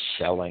was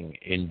selling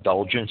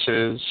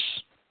indulgences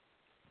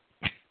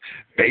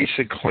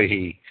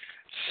basically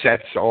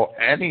sets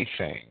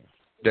anything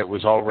that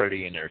was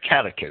already in their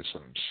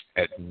catechisms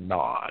at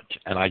naught.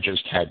 And I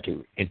just had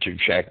to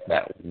interject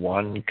that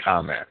one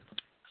comment.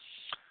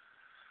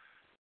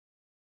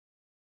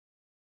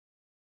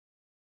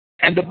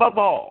 And above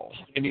all,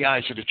 in the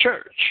eyes of the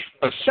church,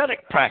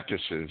 ascetic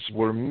practices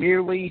were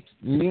merely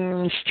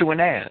means to an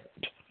end,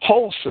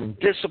 wholesome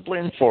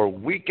discipline for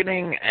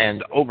weakening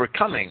and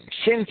overcoming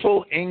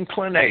sinful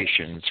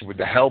inclinations with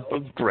the help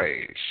of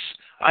grace.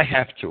 I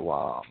have to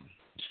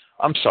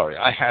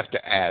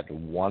add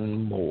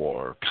one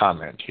more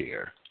comment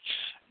here.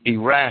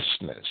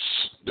 Erasmus,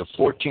 the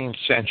 14th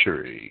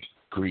century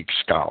Greek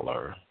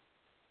scholar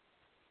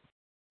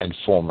and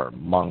former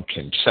monk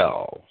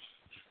himself,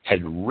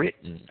 had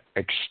written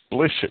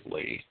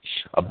explicitly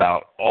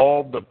about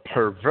all the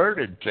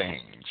perverted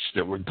things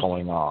that were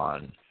going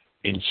on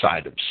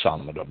inside of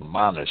some of the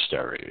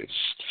monasteries.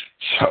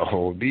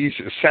 So these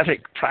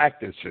ascetic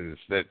practices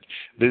that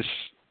this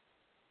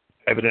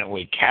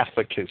evidently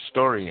Catholic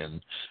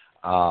historian,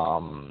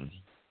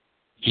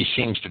 he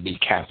seems to be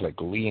Catholic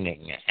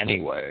leaning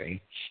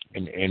anyway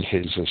in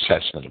his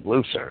assessment of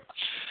Luther.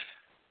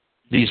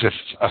 These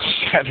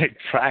ascetic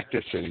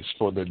practices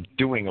for the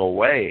doing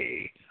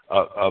away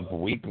of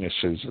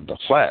weaknesses of the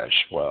flesh,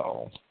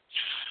 well,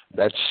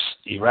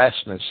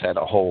 Erasmus had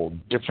a whole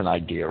different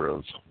idea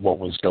of what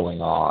was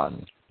going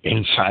on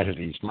inside of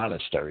these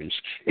monasteries,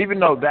 even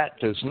though that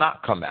does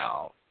not come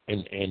out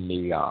in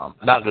the,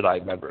 not that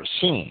I've ever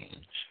seen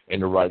in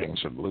the writings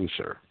of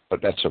Luther,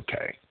 but that's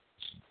okay.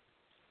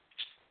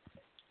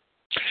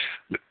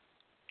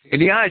 In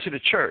the eyes of the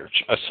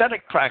church,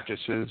 ascetic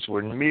practices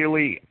were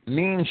merely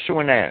means to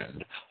an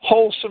end,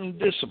 wholesome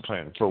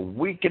discipline for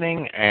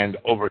weakening and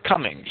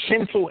overcoming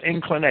sinful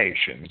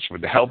inclinations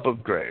with the help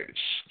of grace,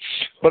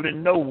 but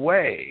in no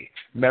way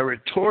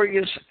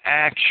meritorious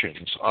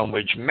actions on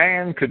which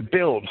man could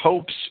build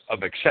hopes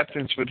of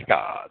acceptance with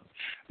God.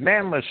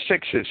 Man must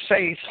fix his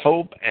faith,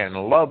 hope, and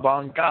love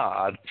on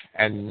God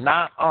and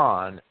not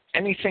on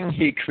anything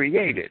he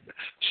created.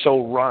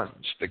 So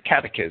runs the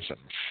Catechism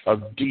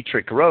of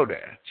Dietrich Rode,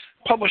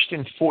 published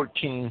in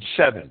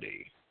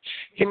 1470.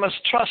 He must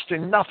trust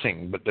in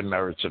nothing but the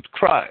merits of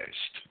Christ.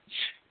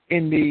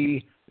 In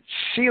the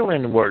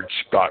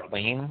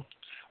Seelenwertsgartling,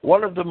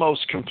 one of the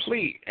most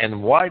complete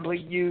and widely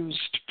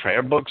used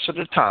prayer books of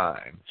the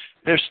time,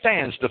 there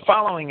stands the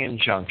following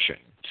injunction: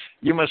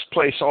 you must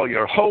place all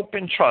your hope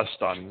and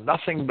trust on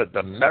nothing but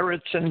the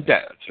merits and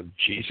death of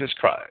Jesus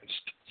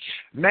Christ.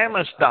 Man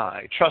must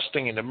die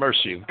trusting in the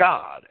mercy of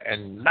God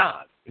and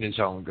not in his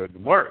own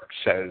good work,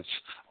 says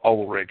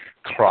Ulrich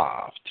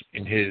Kraft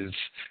in his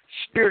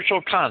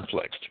Spiritual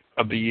Conflict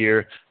of the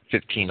year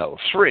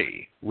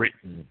 1503,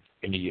 written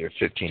in the year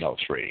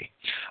 1503.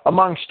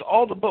 Amongst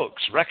all the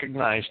books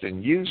recognized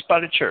and used by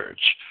the church,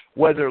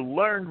 whether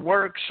learned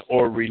works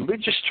or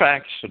religious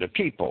tracts for the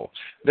people,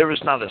 there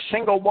is not a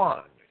single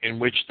one in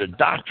which the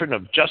doctrine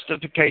of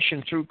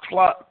justification through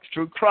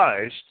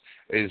Christ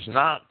is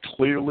not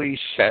clearly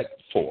set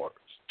forth.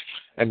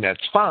 And that's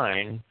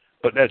fine,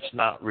 but that's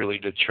not really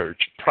the church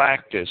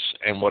practice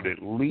and what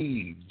it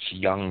leads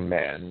young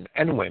men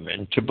and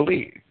women to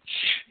believe.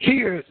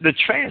 Here, the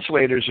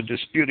translators are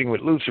disputing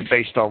with Luther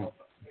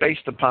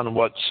based upon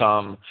what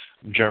some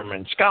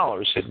German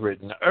scholars had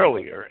written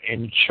earlier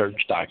in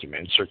church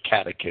documents or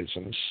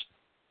catechisms.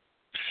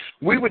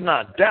 We would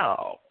not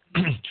doubt,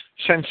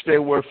 since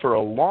there were for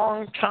a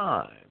long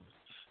time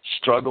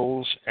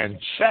struggles and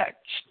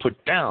sects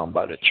put down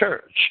by the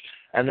church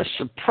and the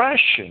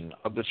suppression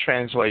of the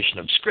translation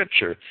of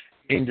Scripture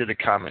into the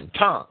common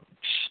tongues,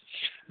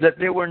 that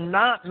there were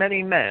not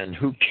many men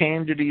who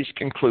came to these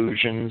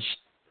conclusions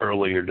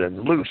earlier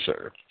than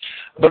Luther.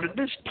 But at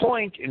this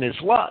point in his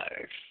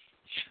life,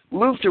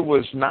 Luther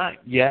was not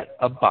yet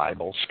a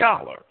Bible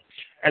scholar,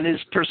 and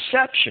his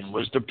perception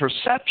was the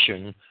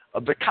perception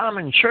of the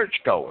common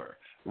churchgoer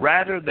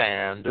rather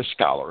than the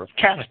scholar of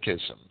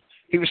catechism.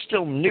 He was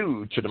still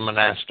new to the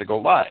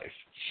monastical life.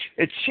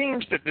 It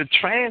seems that the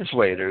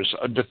translators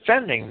are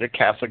defending the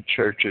Catholic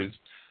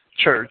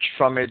Church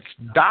from its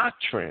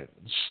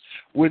doctrines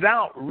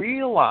without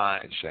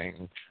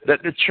realizing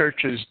that the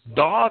Church's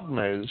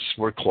dogmas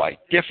were quite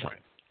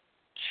different.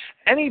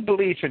 Any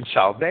belief in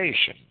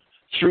salvation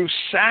through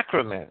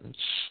sacraments,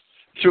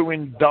 through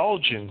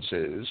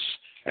indulgences,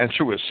 and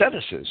through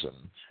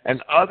asceticism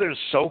and other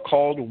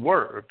so-called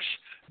works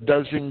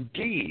does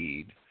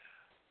indeed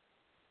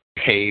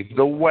pave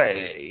the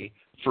way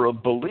for a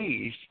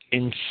belief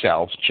in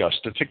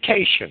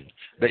self-justification,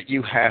 that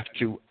you have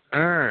to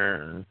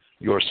earn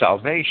your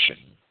salvation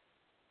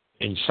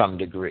in some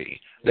degree,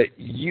 that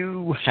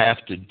you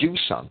have to do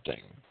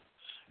something.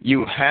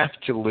 You have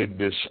to live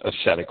this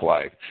ascetic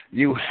life.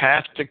 You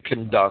have to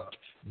conduct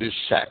this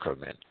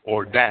sacrament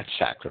or that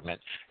sacrament.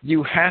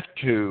 You have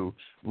to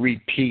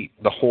repeat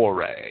the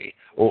Hore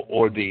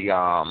or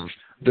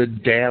the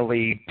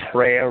daily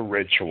prayer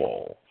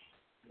ritual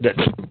that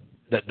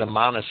the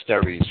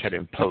monasteries had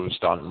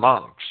imposed on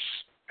monks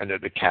and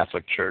that the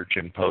Catholic Church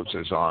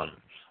imposes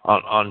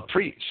on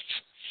priests.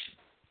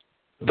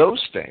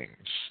 Those things,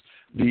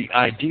 the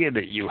idea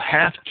that you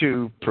have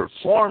to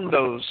perform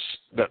those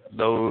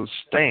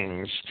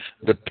things,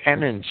 the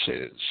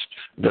penances,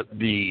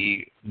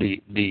 the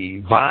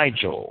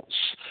vigils,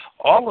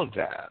 all of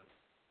that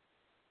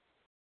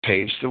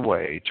paves the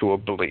way to a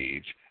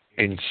belief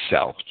in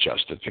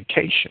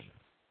self-justification.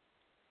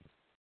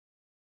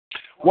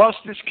 Whilst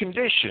this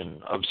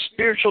condition of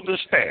spiritual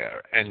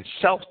despair and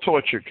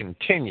self-torture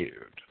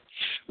continued,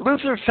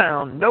 Luther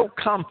found no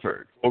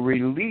comfort or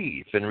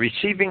relief in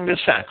receiving the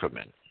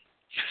sacrament.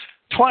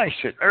 Twice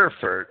at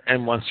Erfurt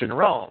and once in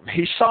Rome,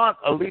 he sought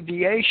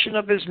alleviation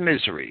of his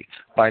misery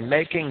by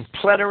making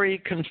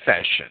plenary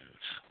confession,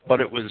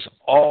 but it was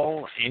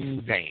all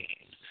in vain.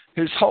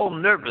 His whole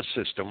nervous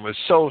system was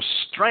so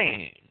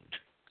strained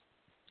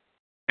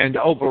and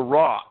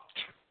overwrought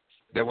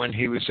that when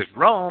he was at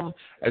Rome,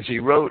 as he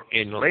wrote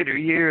in later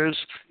years,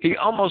 he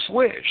almost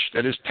wished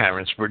that his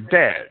parents were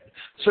dead,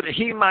 so that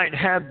he might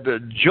have the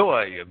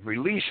joy of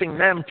releasing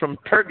them from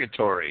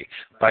purgatory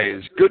by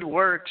his good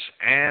works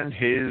and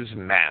his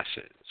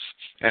masses.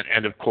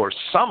 And of course,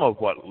 some of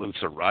what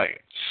Luther writes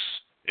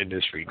in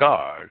this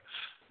regard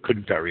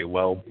could very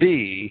well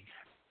be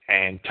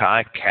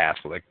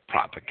anti-Catholic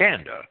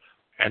propaganda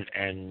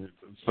and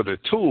for the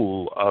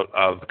tool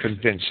of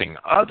convincing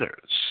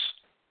others,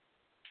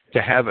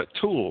 to have a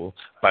tool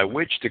by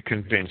which to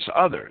convince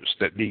others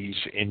that these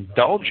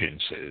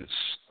indulgences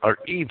are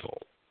evil.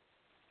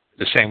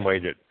 The same way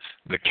that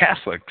the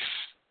Catholics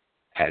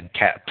had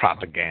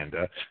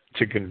propaganda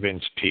to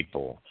convince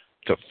people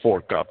to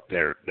fork up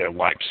their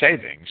life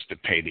savings to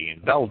pay the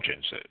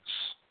indulgences.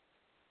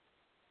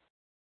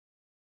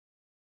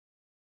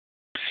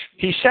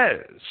 He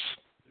says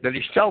that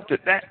he felt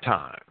at that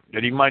time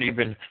that he might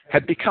even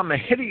have become a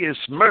hideous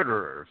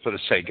murderer for the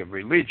sake of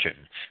religion,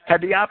 had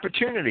the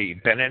opportunity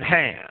been at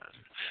hand.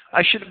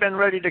 I should have been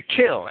ready to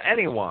kill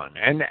anyone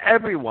and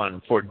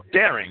everyone for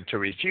daring to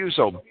refuse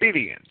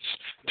obedience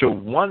to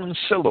one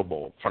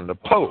syllable from the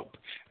Pope.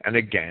 And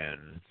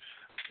again,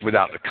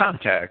 without the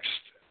context,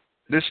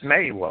 this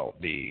may well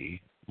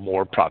be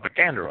more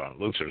propaganda on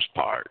Luther's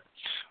part,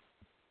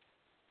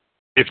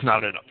 if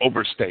not an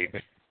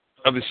overstatement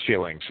of his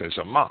feelings as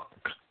a monk.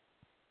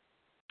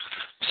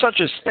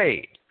 Such a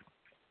state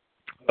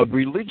of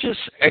religious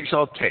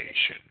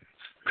exaltation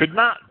could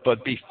not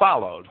but be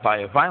followed by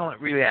a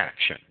violent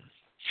reaction.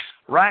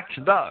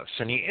 Racked thus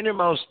in the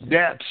innermost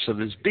depths of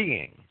his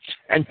being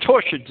and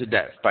tortured to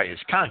death by his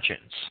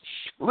conscience,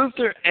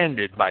 Luther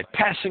ended by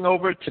passing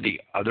over to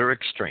the other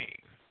extreme.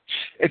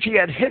 If he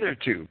had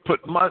hitherto put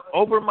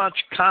overmuch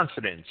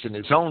confidence in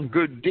his own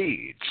good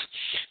deeds,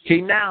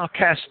 he now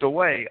cast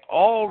away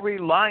all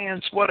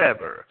reliance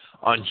whatever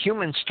on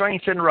human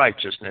strength and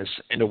righteousness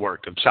in the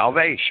work of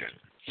salvation.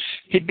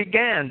 He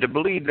began to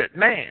believe that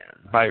man,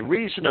 by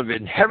reason of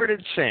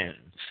inherited sin,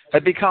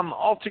 had become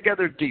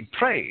altogether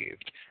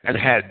depraved and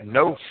had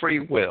no free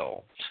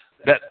will,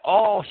 that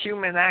all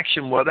human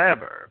action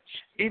whatever,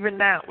 even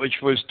that which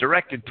was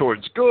directed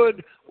towards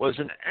good, was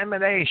an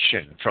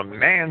emanation from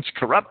man's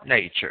corrupt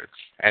nature,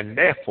 and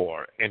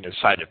therefore, in the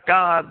sight of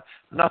God,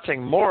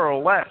 nothing more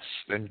or less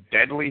than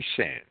deadly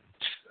sin.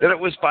 That it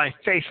was by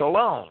faith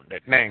alone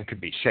that man could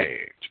be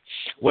saved.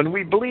 When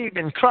we believe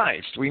in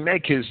Christ, we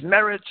make his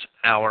merits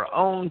our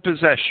own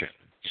possession.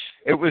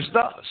 It was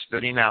thus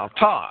that he now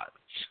taught.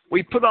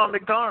 We put on the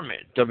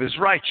garment of his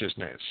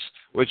righteousness,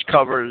 which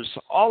covers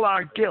all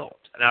our guilt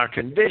and our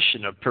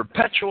condition of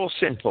perpetual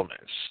sinfulness,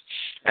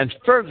 and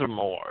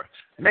furthermore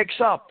makes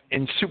up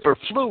in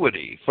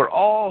superfluity for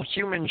all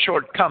human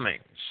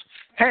shortcomings.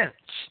 Hence,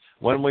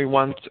 when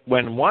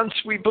once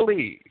we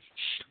believe,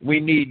 we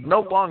need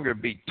no longer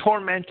be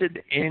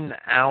tormented in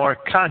our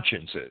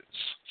consciences.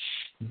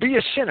 Be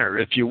a sinner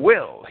if you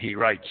will, he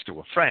writes to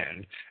a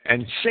friend,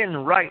 and sin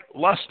right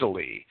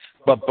lustily,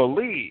 but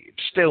believe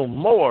still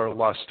more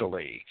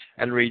lustily,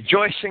 and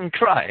rejoice in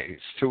Christ,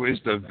 who is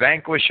the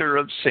vanquisher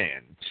of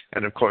sin.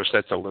 And of course,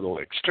 that's a little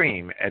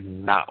extreme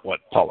and not what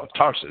Paul of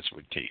Tarsus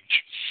would teach.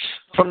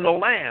 From the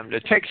Lamb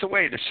that takes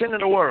away the sin of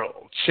the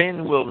world,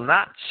 sin will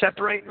not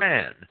separate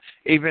men,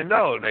 even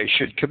though they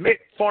should commit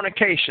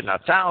fornication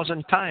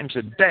 1,000 times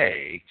a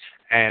day,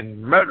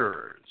 and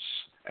murderers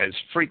as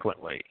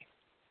frequently.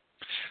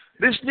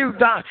 This new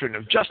doctrine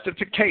of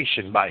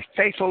justification by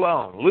faith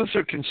alone,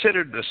 Luther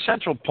considered the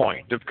central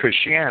point of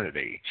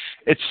Christianity.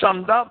 It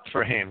summed up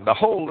for him the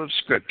whole of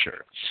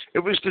Scripture. It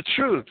was the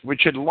truth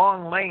which had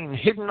long lain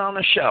hidden on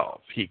a shelf,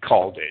 he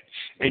called it.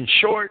 In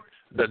short,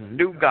 the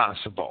new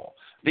gospel,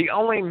 the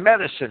only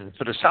medicine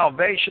for the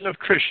salvation of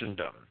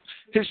Christendom.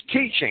 His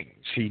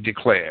teachings, he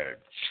declared,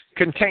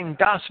 contain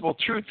gospel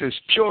truth as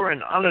pure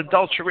and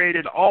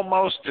unadulterated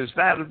almost as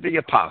that of the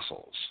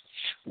apostles.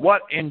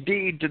 What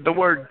indeed did the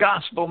word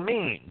gospel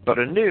mean but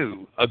a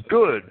new, a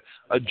good,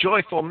 a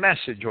joyful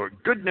message or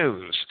good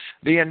news,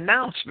 the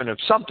announcement of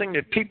something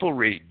that people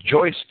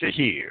rejoice to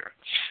hear?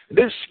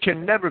 This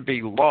can never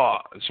be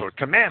laws or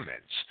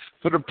commandments,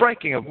 for the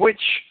breaking of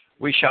which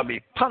we shall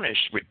be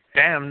punished with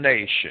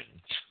damnation,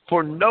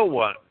 for no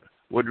one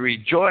would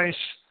rejoice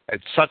at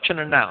such an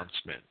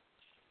announcement.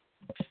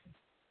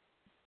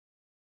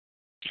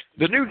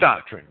 The new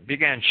doctrine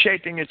began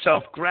shaping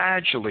itself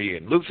gradually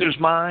in Luther's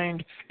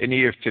mind in the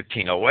year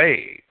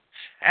 1508,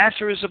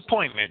 after his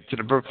appointment to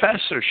the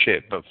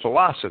professorship of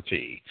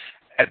philosophy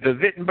at the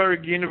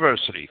Wittenberg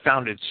University,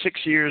 founded 6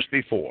 years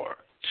before.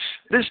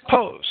 This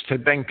post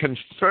had been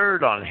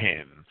conferred on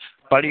him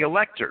by the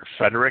Elector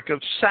Frederick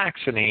of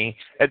Saxony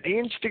at the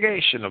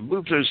instigation of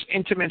Luther's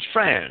intimate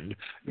friend,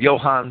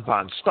 Johann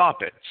von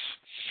Staupitz.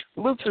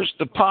 Luther's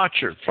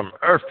departure from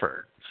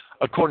Erfurt,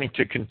 according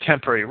to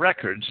contemporary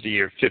records, the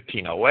year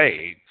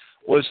 1508,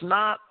 was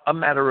not a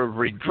matter of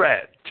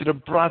regret to the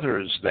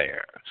brothers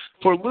there,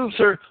 for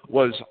Luther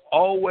was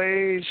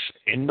always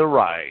in the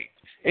right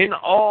in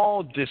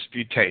all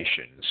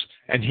disputations,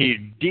 and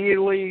he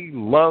dearly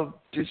loved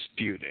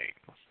disputing.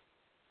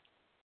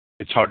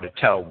 It's hard to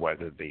tell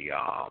whether the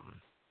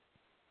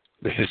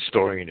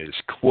historian is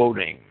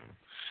quoting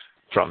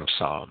from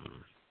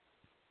some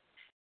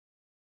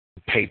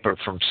paper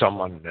from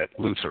someone that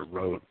Luther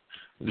wrote,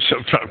 so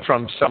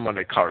from someone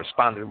that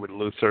corresponded with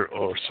Luther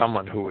or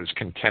someone who was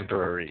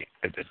contemporary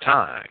at the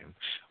time,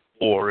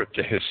 or if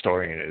the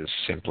historian is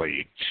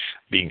simply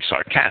being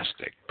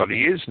sarcastic. But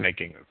he is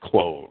making a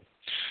quote.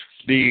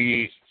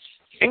 The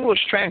English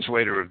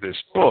translator of this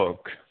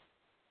book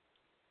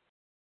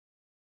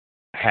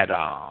had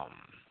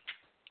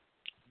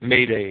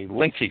made a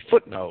lengthy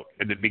footnote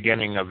at the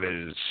beginning of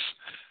his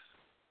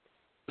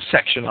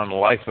section on the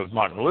life of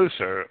Martin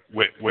Luther,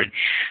 which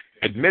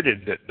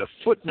admitted that the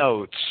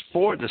footnotes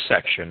for the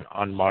section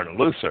on Martin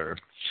Luther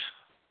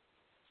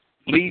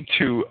lead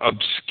to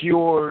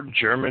obscure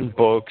German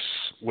books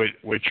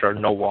which are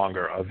no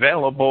longer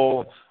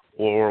available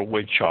or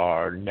which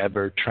are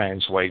never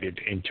translated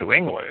into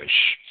English,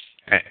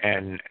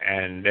 and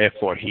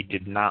therefore he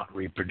did not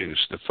reproduce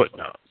the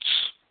footnotes,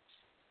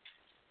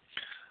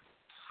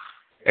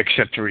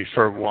 except to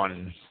refer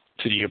one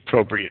to the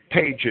appropriate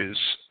pages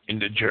in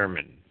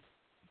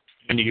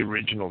the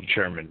original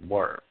German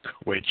work,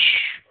 which,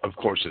 of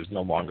course, is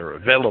no longer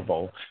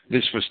available.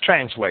 This was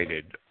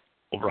translated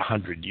over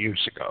 100 years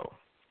ago.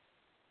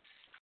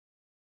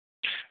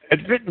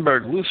 At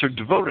Wittenberg, Luther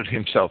devoted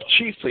himself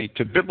chiefly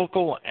to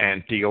biblical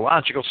and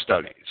theological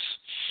studies.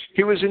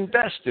 He was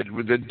invested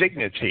with the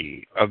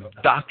dignity of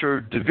Doctor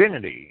of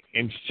Divinity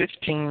in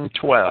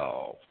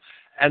 1512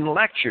 and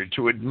lectured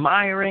to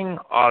admiring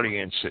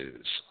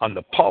audiences on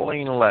the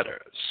Pauline letters.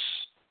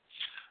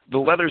 The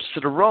letters to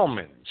the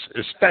Romans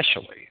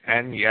especially,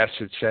 and yes,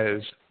 it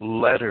says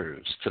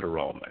letters to the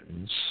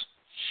Romans,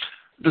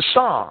 the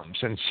Psalms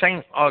and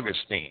St.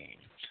 Augustine.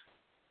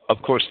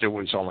 Of course, there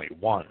was only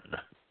one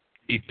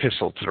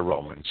epistle to the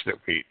Romans that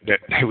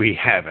we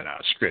have in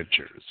our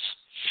scriptures.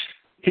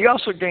 He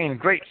also gained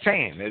great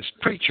fame as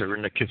preacher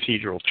in the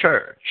cathedral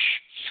church.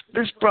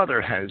 This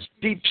brother has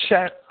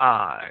deep-set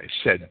eyes,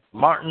 said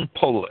Martin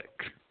Polich,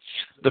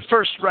 the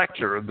first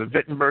rector of the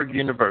Wittenberg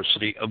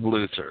University of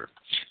Luther.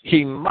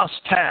 He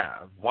must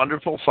have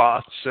wonderful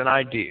thoughts and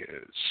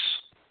ideas.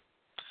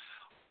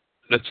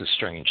 That's a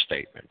strange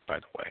statement, by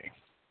the way.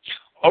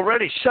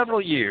 Already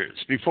several years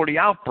before the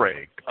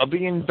outbreak of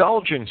the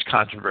indulgence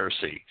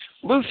controversy,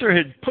 Luther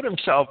had put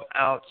himself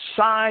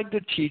outside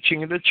the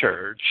teaching of the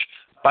church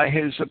by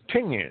his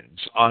opinions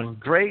on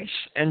grace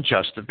and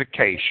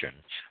justification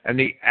and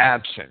the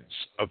absence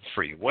of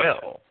free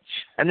will.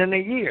 And in the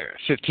year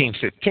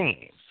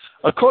 1515,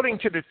 according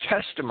to the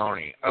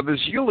testimony of his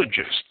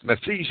eulogist,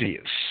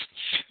 Mathesius,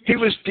 he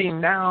was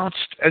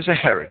denounced as a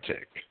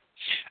heretic.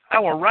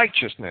 Our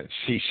righteousness,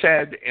 he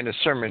said in a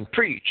sermon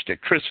preached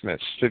at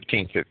Christmas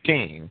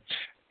 1515,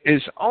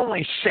 is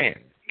only sin.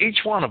 Each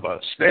one of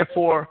us,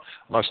 therefore,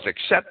 must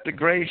accept the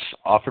grace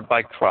offered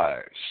by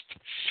Christ.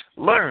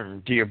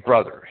 Learn, dear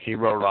brother, he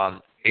wrote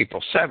on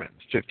April 7,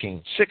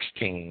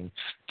 1516,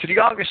 to the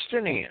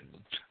Augustinian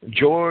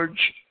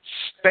George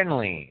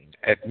Spenlein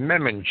at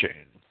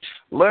Memmingen,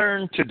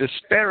 learn to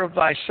despair of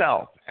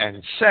thyself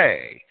and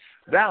say,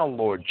 Thou,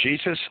 Lord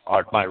Jesus,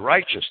 art my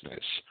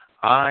righteousness.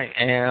 I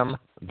am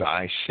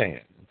thy sin.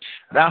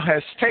 Thou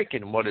hast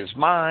taken what is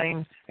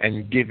mine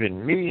and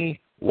given me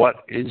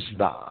what is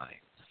thine.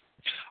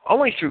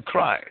 Only through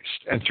Christ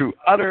and through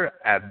utter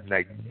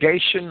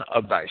abnegation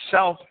of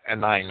thyself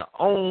and thine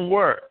own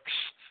works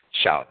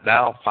shalt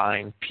thou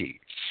find peace.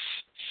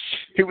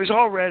 He was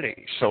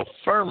already so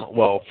firm,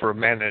 well, for a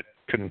man that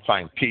couldn't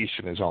find peace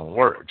in his own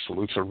works,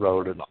 Luther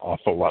wrote an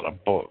awful lot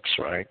of books,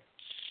 right?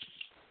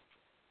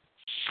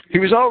 He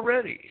was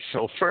already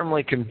so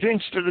firmly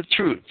convinced of the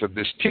truth of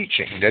this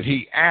teaching that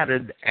he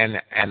added an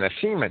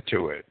anathema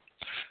to it.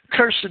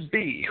 Cursed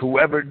be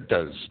whoever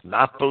does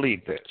not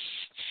believe this.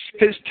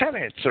 His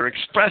tenets are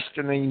expressed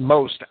in the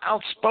most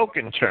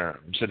outspoken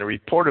terms in a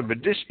report of a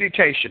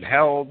disputation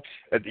held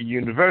at the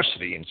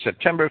university in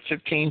September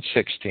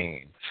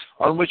 1516,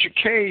 on which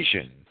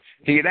occasion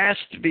he had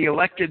asked to be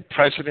elected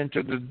president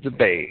of the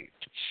debate,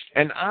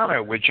 an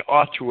honor which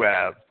ought to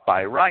have,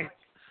 by right,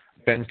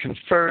 been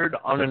conferred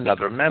on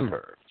another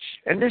member.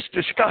 In this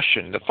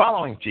discussion, the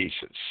following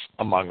thesis,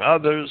 among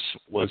others,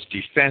 was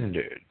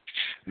defended.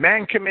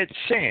 Man commits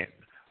sin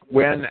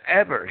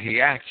whenever he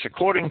acts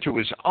according to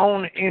his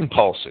own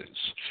impulses,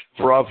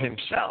 for of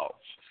himself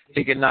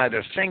he can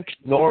neither think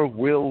nor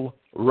will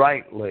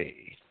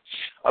rightly.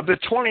 Of the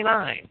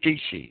 29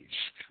 theses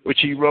which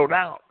he wrote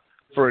out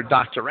for a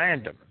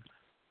doctorandum,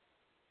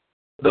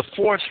 the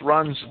fourth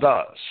runs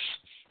thus: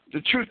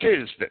 the truth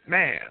is that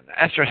man,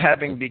 after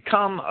having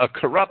become a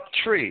corrupt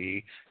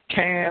tree,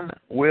 can,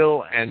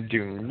 will, and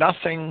do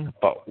nothing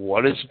but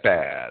what is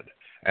bad.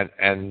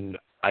 And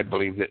I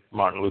believe that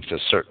Martin Luther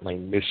certainly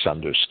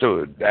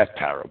misunderstood that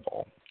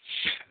parable.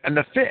 And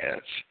the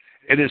fifth,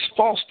 it is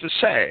false to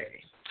say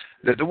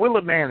that the will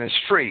of man is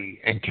free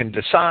and can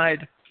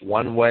decide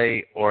one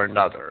way or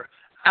another.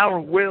 Our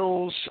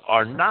wills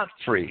are not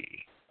free,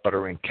 but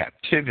are in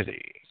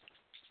captivity,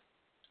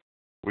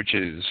 which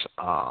is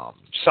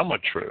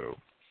somewhat true,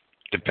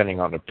 depending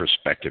on the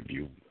perspective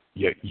you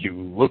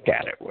look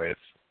at it with.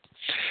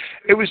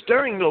 It was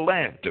during the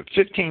Lent of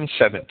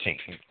 1517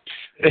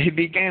 that he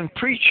began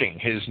preaching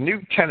his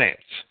new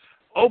tenets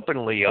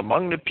openly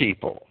among the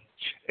people.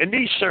 In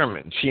these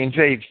sermons, he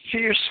inveighed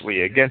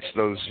fiercely against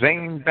those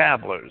vain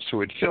babblers who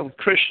had filled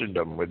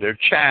Christendom with their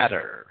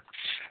chatter,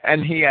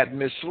 and he had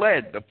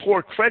misled the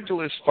poor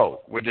credulous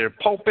folk with their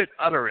pulpit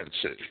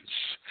utterances,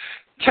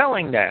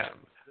 telling them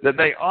that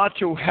they ought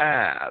to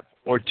have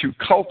or to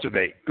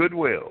cultivate good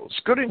wills,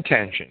 good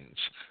intentions,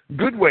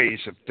 good ways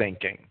of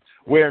thinking.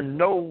 Where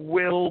no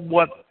will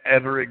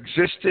whatever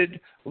existed,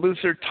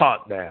 Luther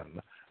taught them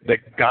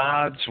that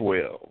God's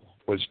will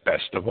was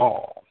best of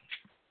all.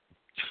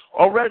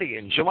 Already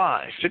in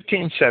July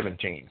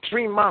 1517,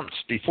 3 months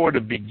before the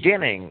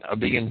beginning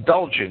of the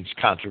indulgence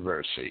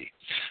controversy,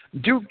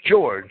 Duke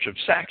George of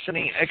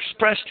Saxony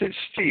expressed his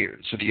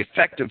fears of the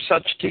effect of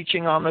such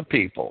teaching on the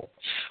people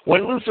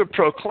when Luther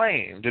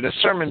proclaimed in a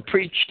sermon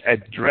preached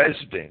at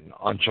Dresden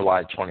on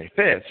July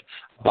 25th,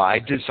 by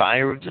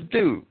desire of the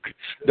Duke,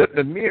 that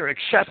the mere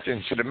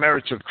acceptance of the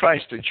merits of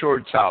Christ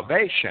ensured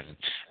salvation,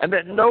 and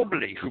that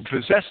nobody who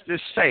possessed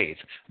this faith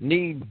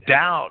need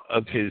doubt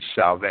of his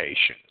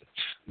salvation.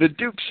 The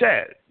Duke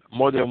said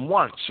more than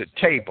once at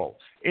table,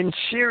 in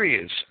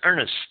serious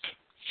earnest,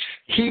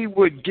 he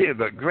would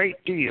give a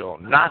great deal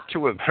not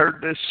to have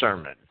heard this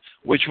sermon,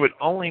 which would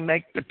only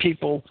make the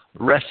people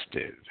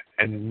restive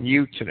and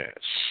mutinous.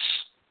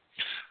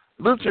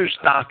 Luther's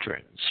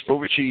doctrines, for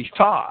which he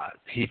thought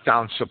he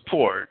found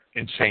support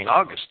in St.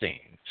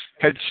 Augustine,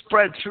 had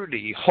spread through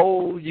the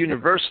whole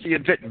University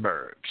of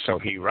Wittenberg, so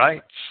he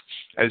writes,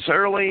 as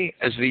early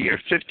as the year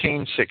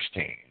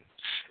 1516.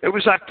 It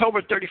was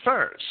October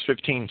 31st,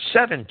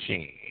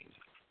 1517,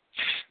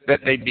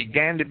 that they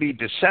began to be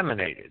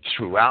disseminated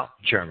throughout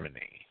Germany.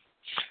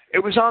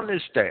 It was on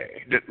this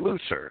day that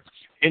Luther,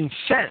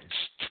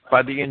 incensed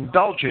by the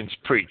indulgence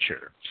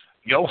preacher,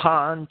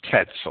 Johann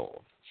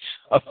Tetzel,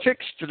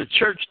 affixed to the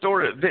church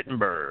door at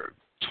Wittenberg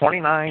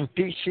 29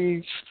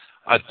 theses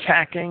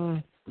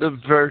attacking the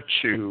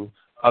virtue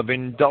of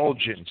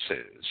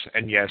indulgences.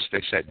 And yes,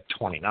 they said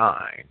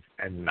 29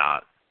 and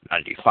not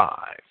 95.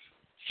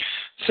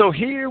 So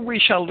here we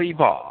shall leave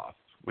off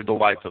with the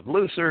life of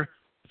Luther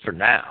for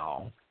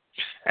now.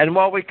 And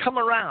while we come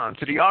around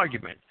to the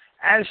argument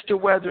as to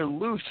whether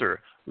Luther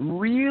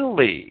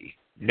really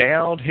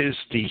nailed his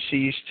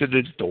theses to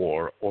the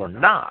door or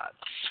not,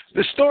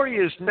 the story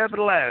is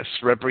nevertheless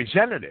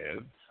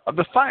representative of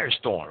the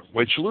firestorm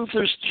which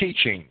Luther's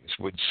teachings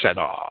would set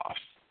off,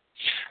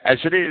 as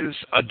it is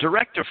a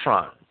direct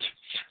affront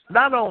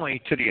not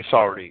only to the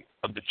authority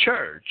of the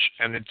church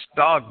and its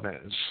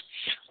dogmas,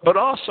 but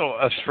also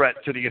a threat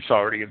to the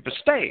authority of the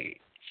state,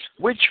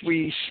 which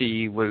we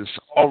see was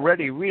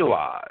already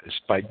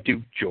realized by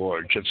Duke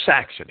George of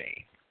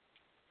Saxony.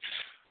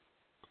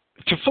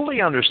 To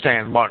fully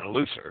understand Martin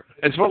Luther,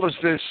 as well as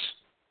this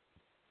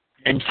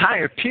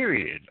entire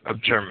period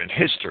of German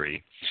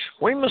history,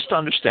 we must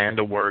understand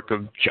the work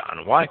of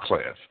John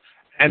Wycliffe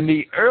and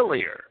the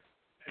earlier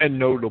and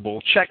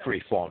notable Czech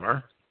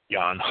reformer,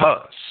 Jan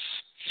Hus,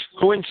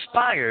 who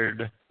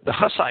inspired the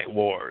Hussite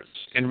Wars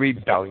in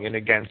rebellion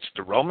against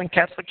the Roman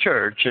Catholic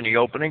Church in the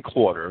opening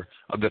quarter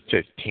of the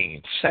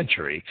 15th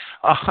century,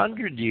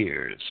 100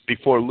 years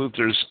before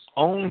Luther's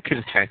own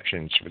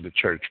contentions for the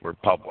church were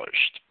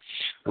published.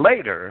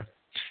 Later,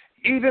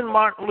 even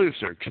Martin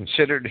Luther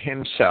considered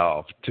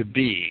himself to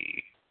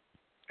be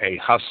a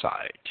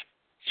Hussite.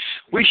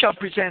 We shall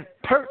present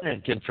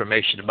pertinent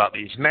information about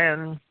these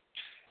men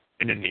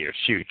in the near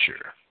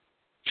future.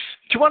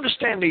 To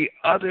understand the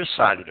other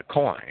side of the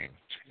coin,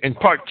 in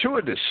part 2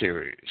 of this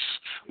series,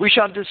 we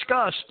shall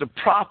discuss the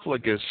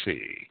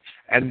profligacy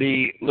and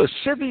the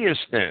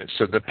lasciviousness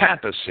of the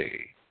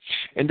papacy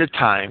in the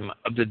time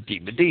of the De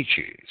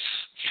Medicis,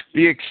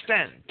 the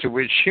extent to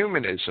which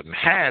humanism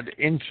had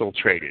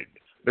infiltrated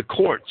the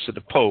courts of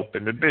the Pope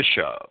and the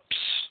bishops,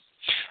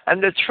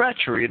 and the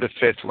treachery of the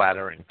Fifth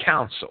Lateran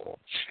Council.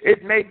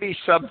 It may be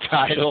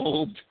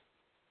subtitled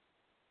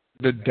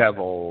The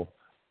Devil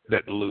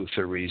That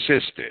Luther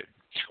Resisted,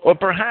 or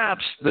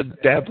perhaps The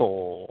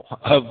Devil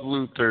of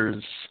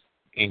Luther's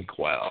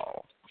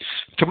Inkwell.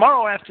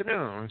 Tomorrow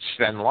afternoon,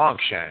 Sven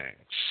Longshanks,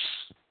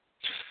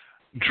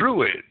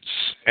 Druids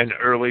and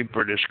Early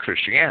British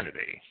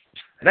Christianity.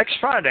 Next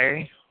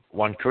Friday,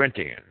 1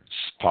 Corinthians,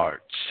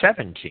 Part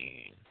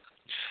 17.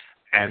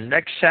 And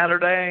next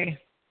Saturday,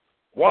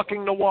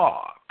 Walking the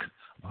Walk,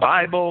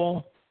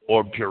 Bible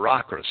or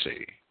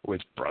Bureaucracy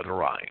with Brother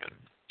Ryan.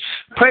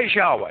 Praise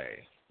Yahweh.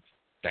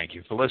 Thank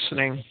you for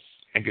listening,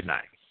 and good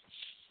night.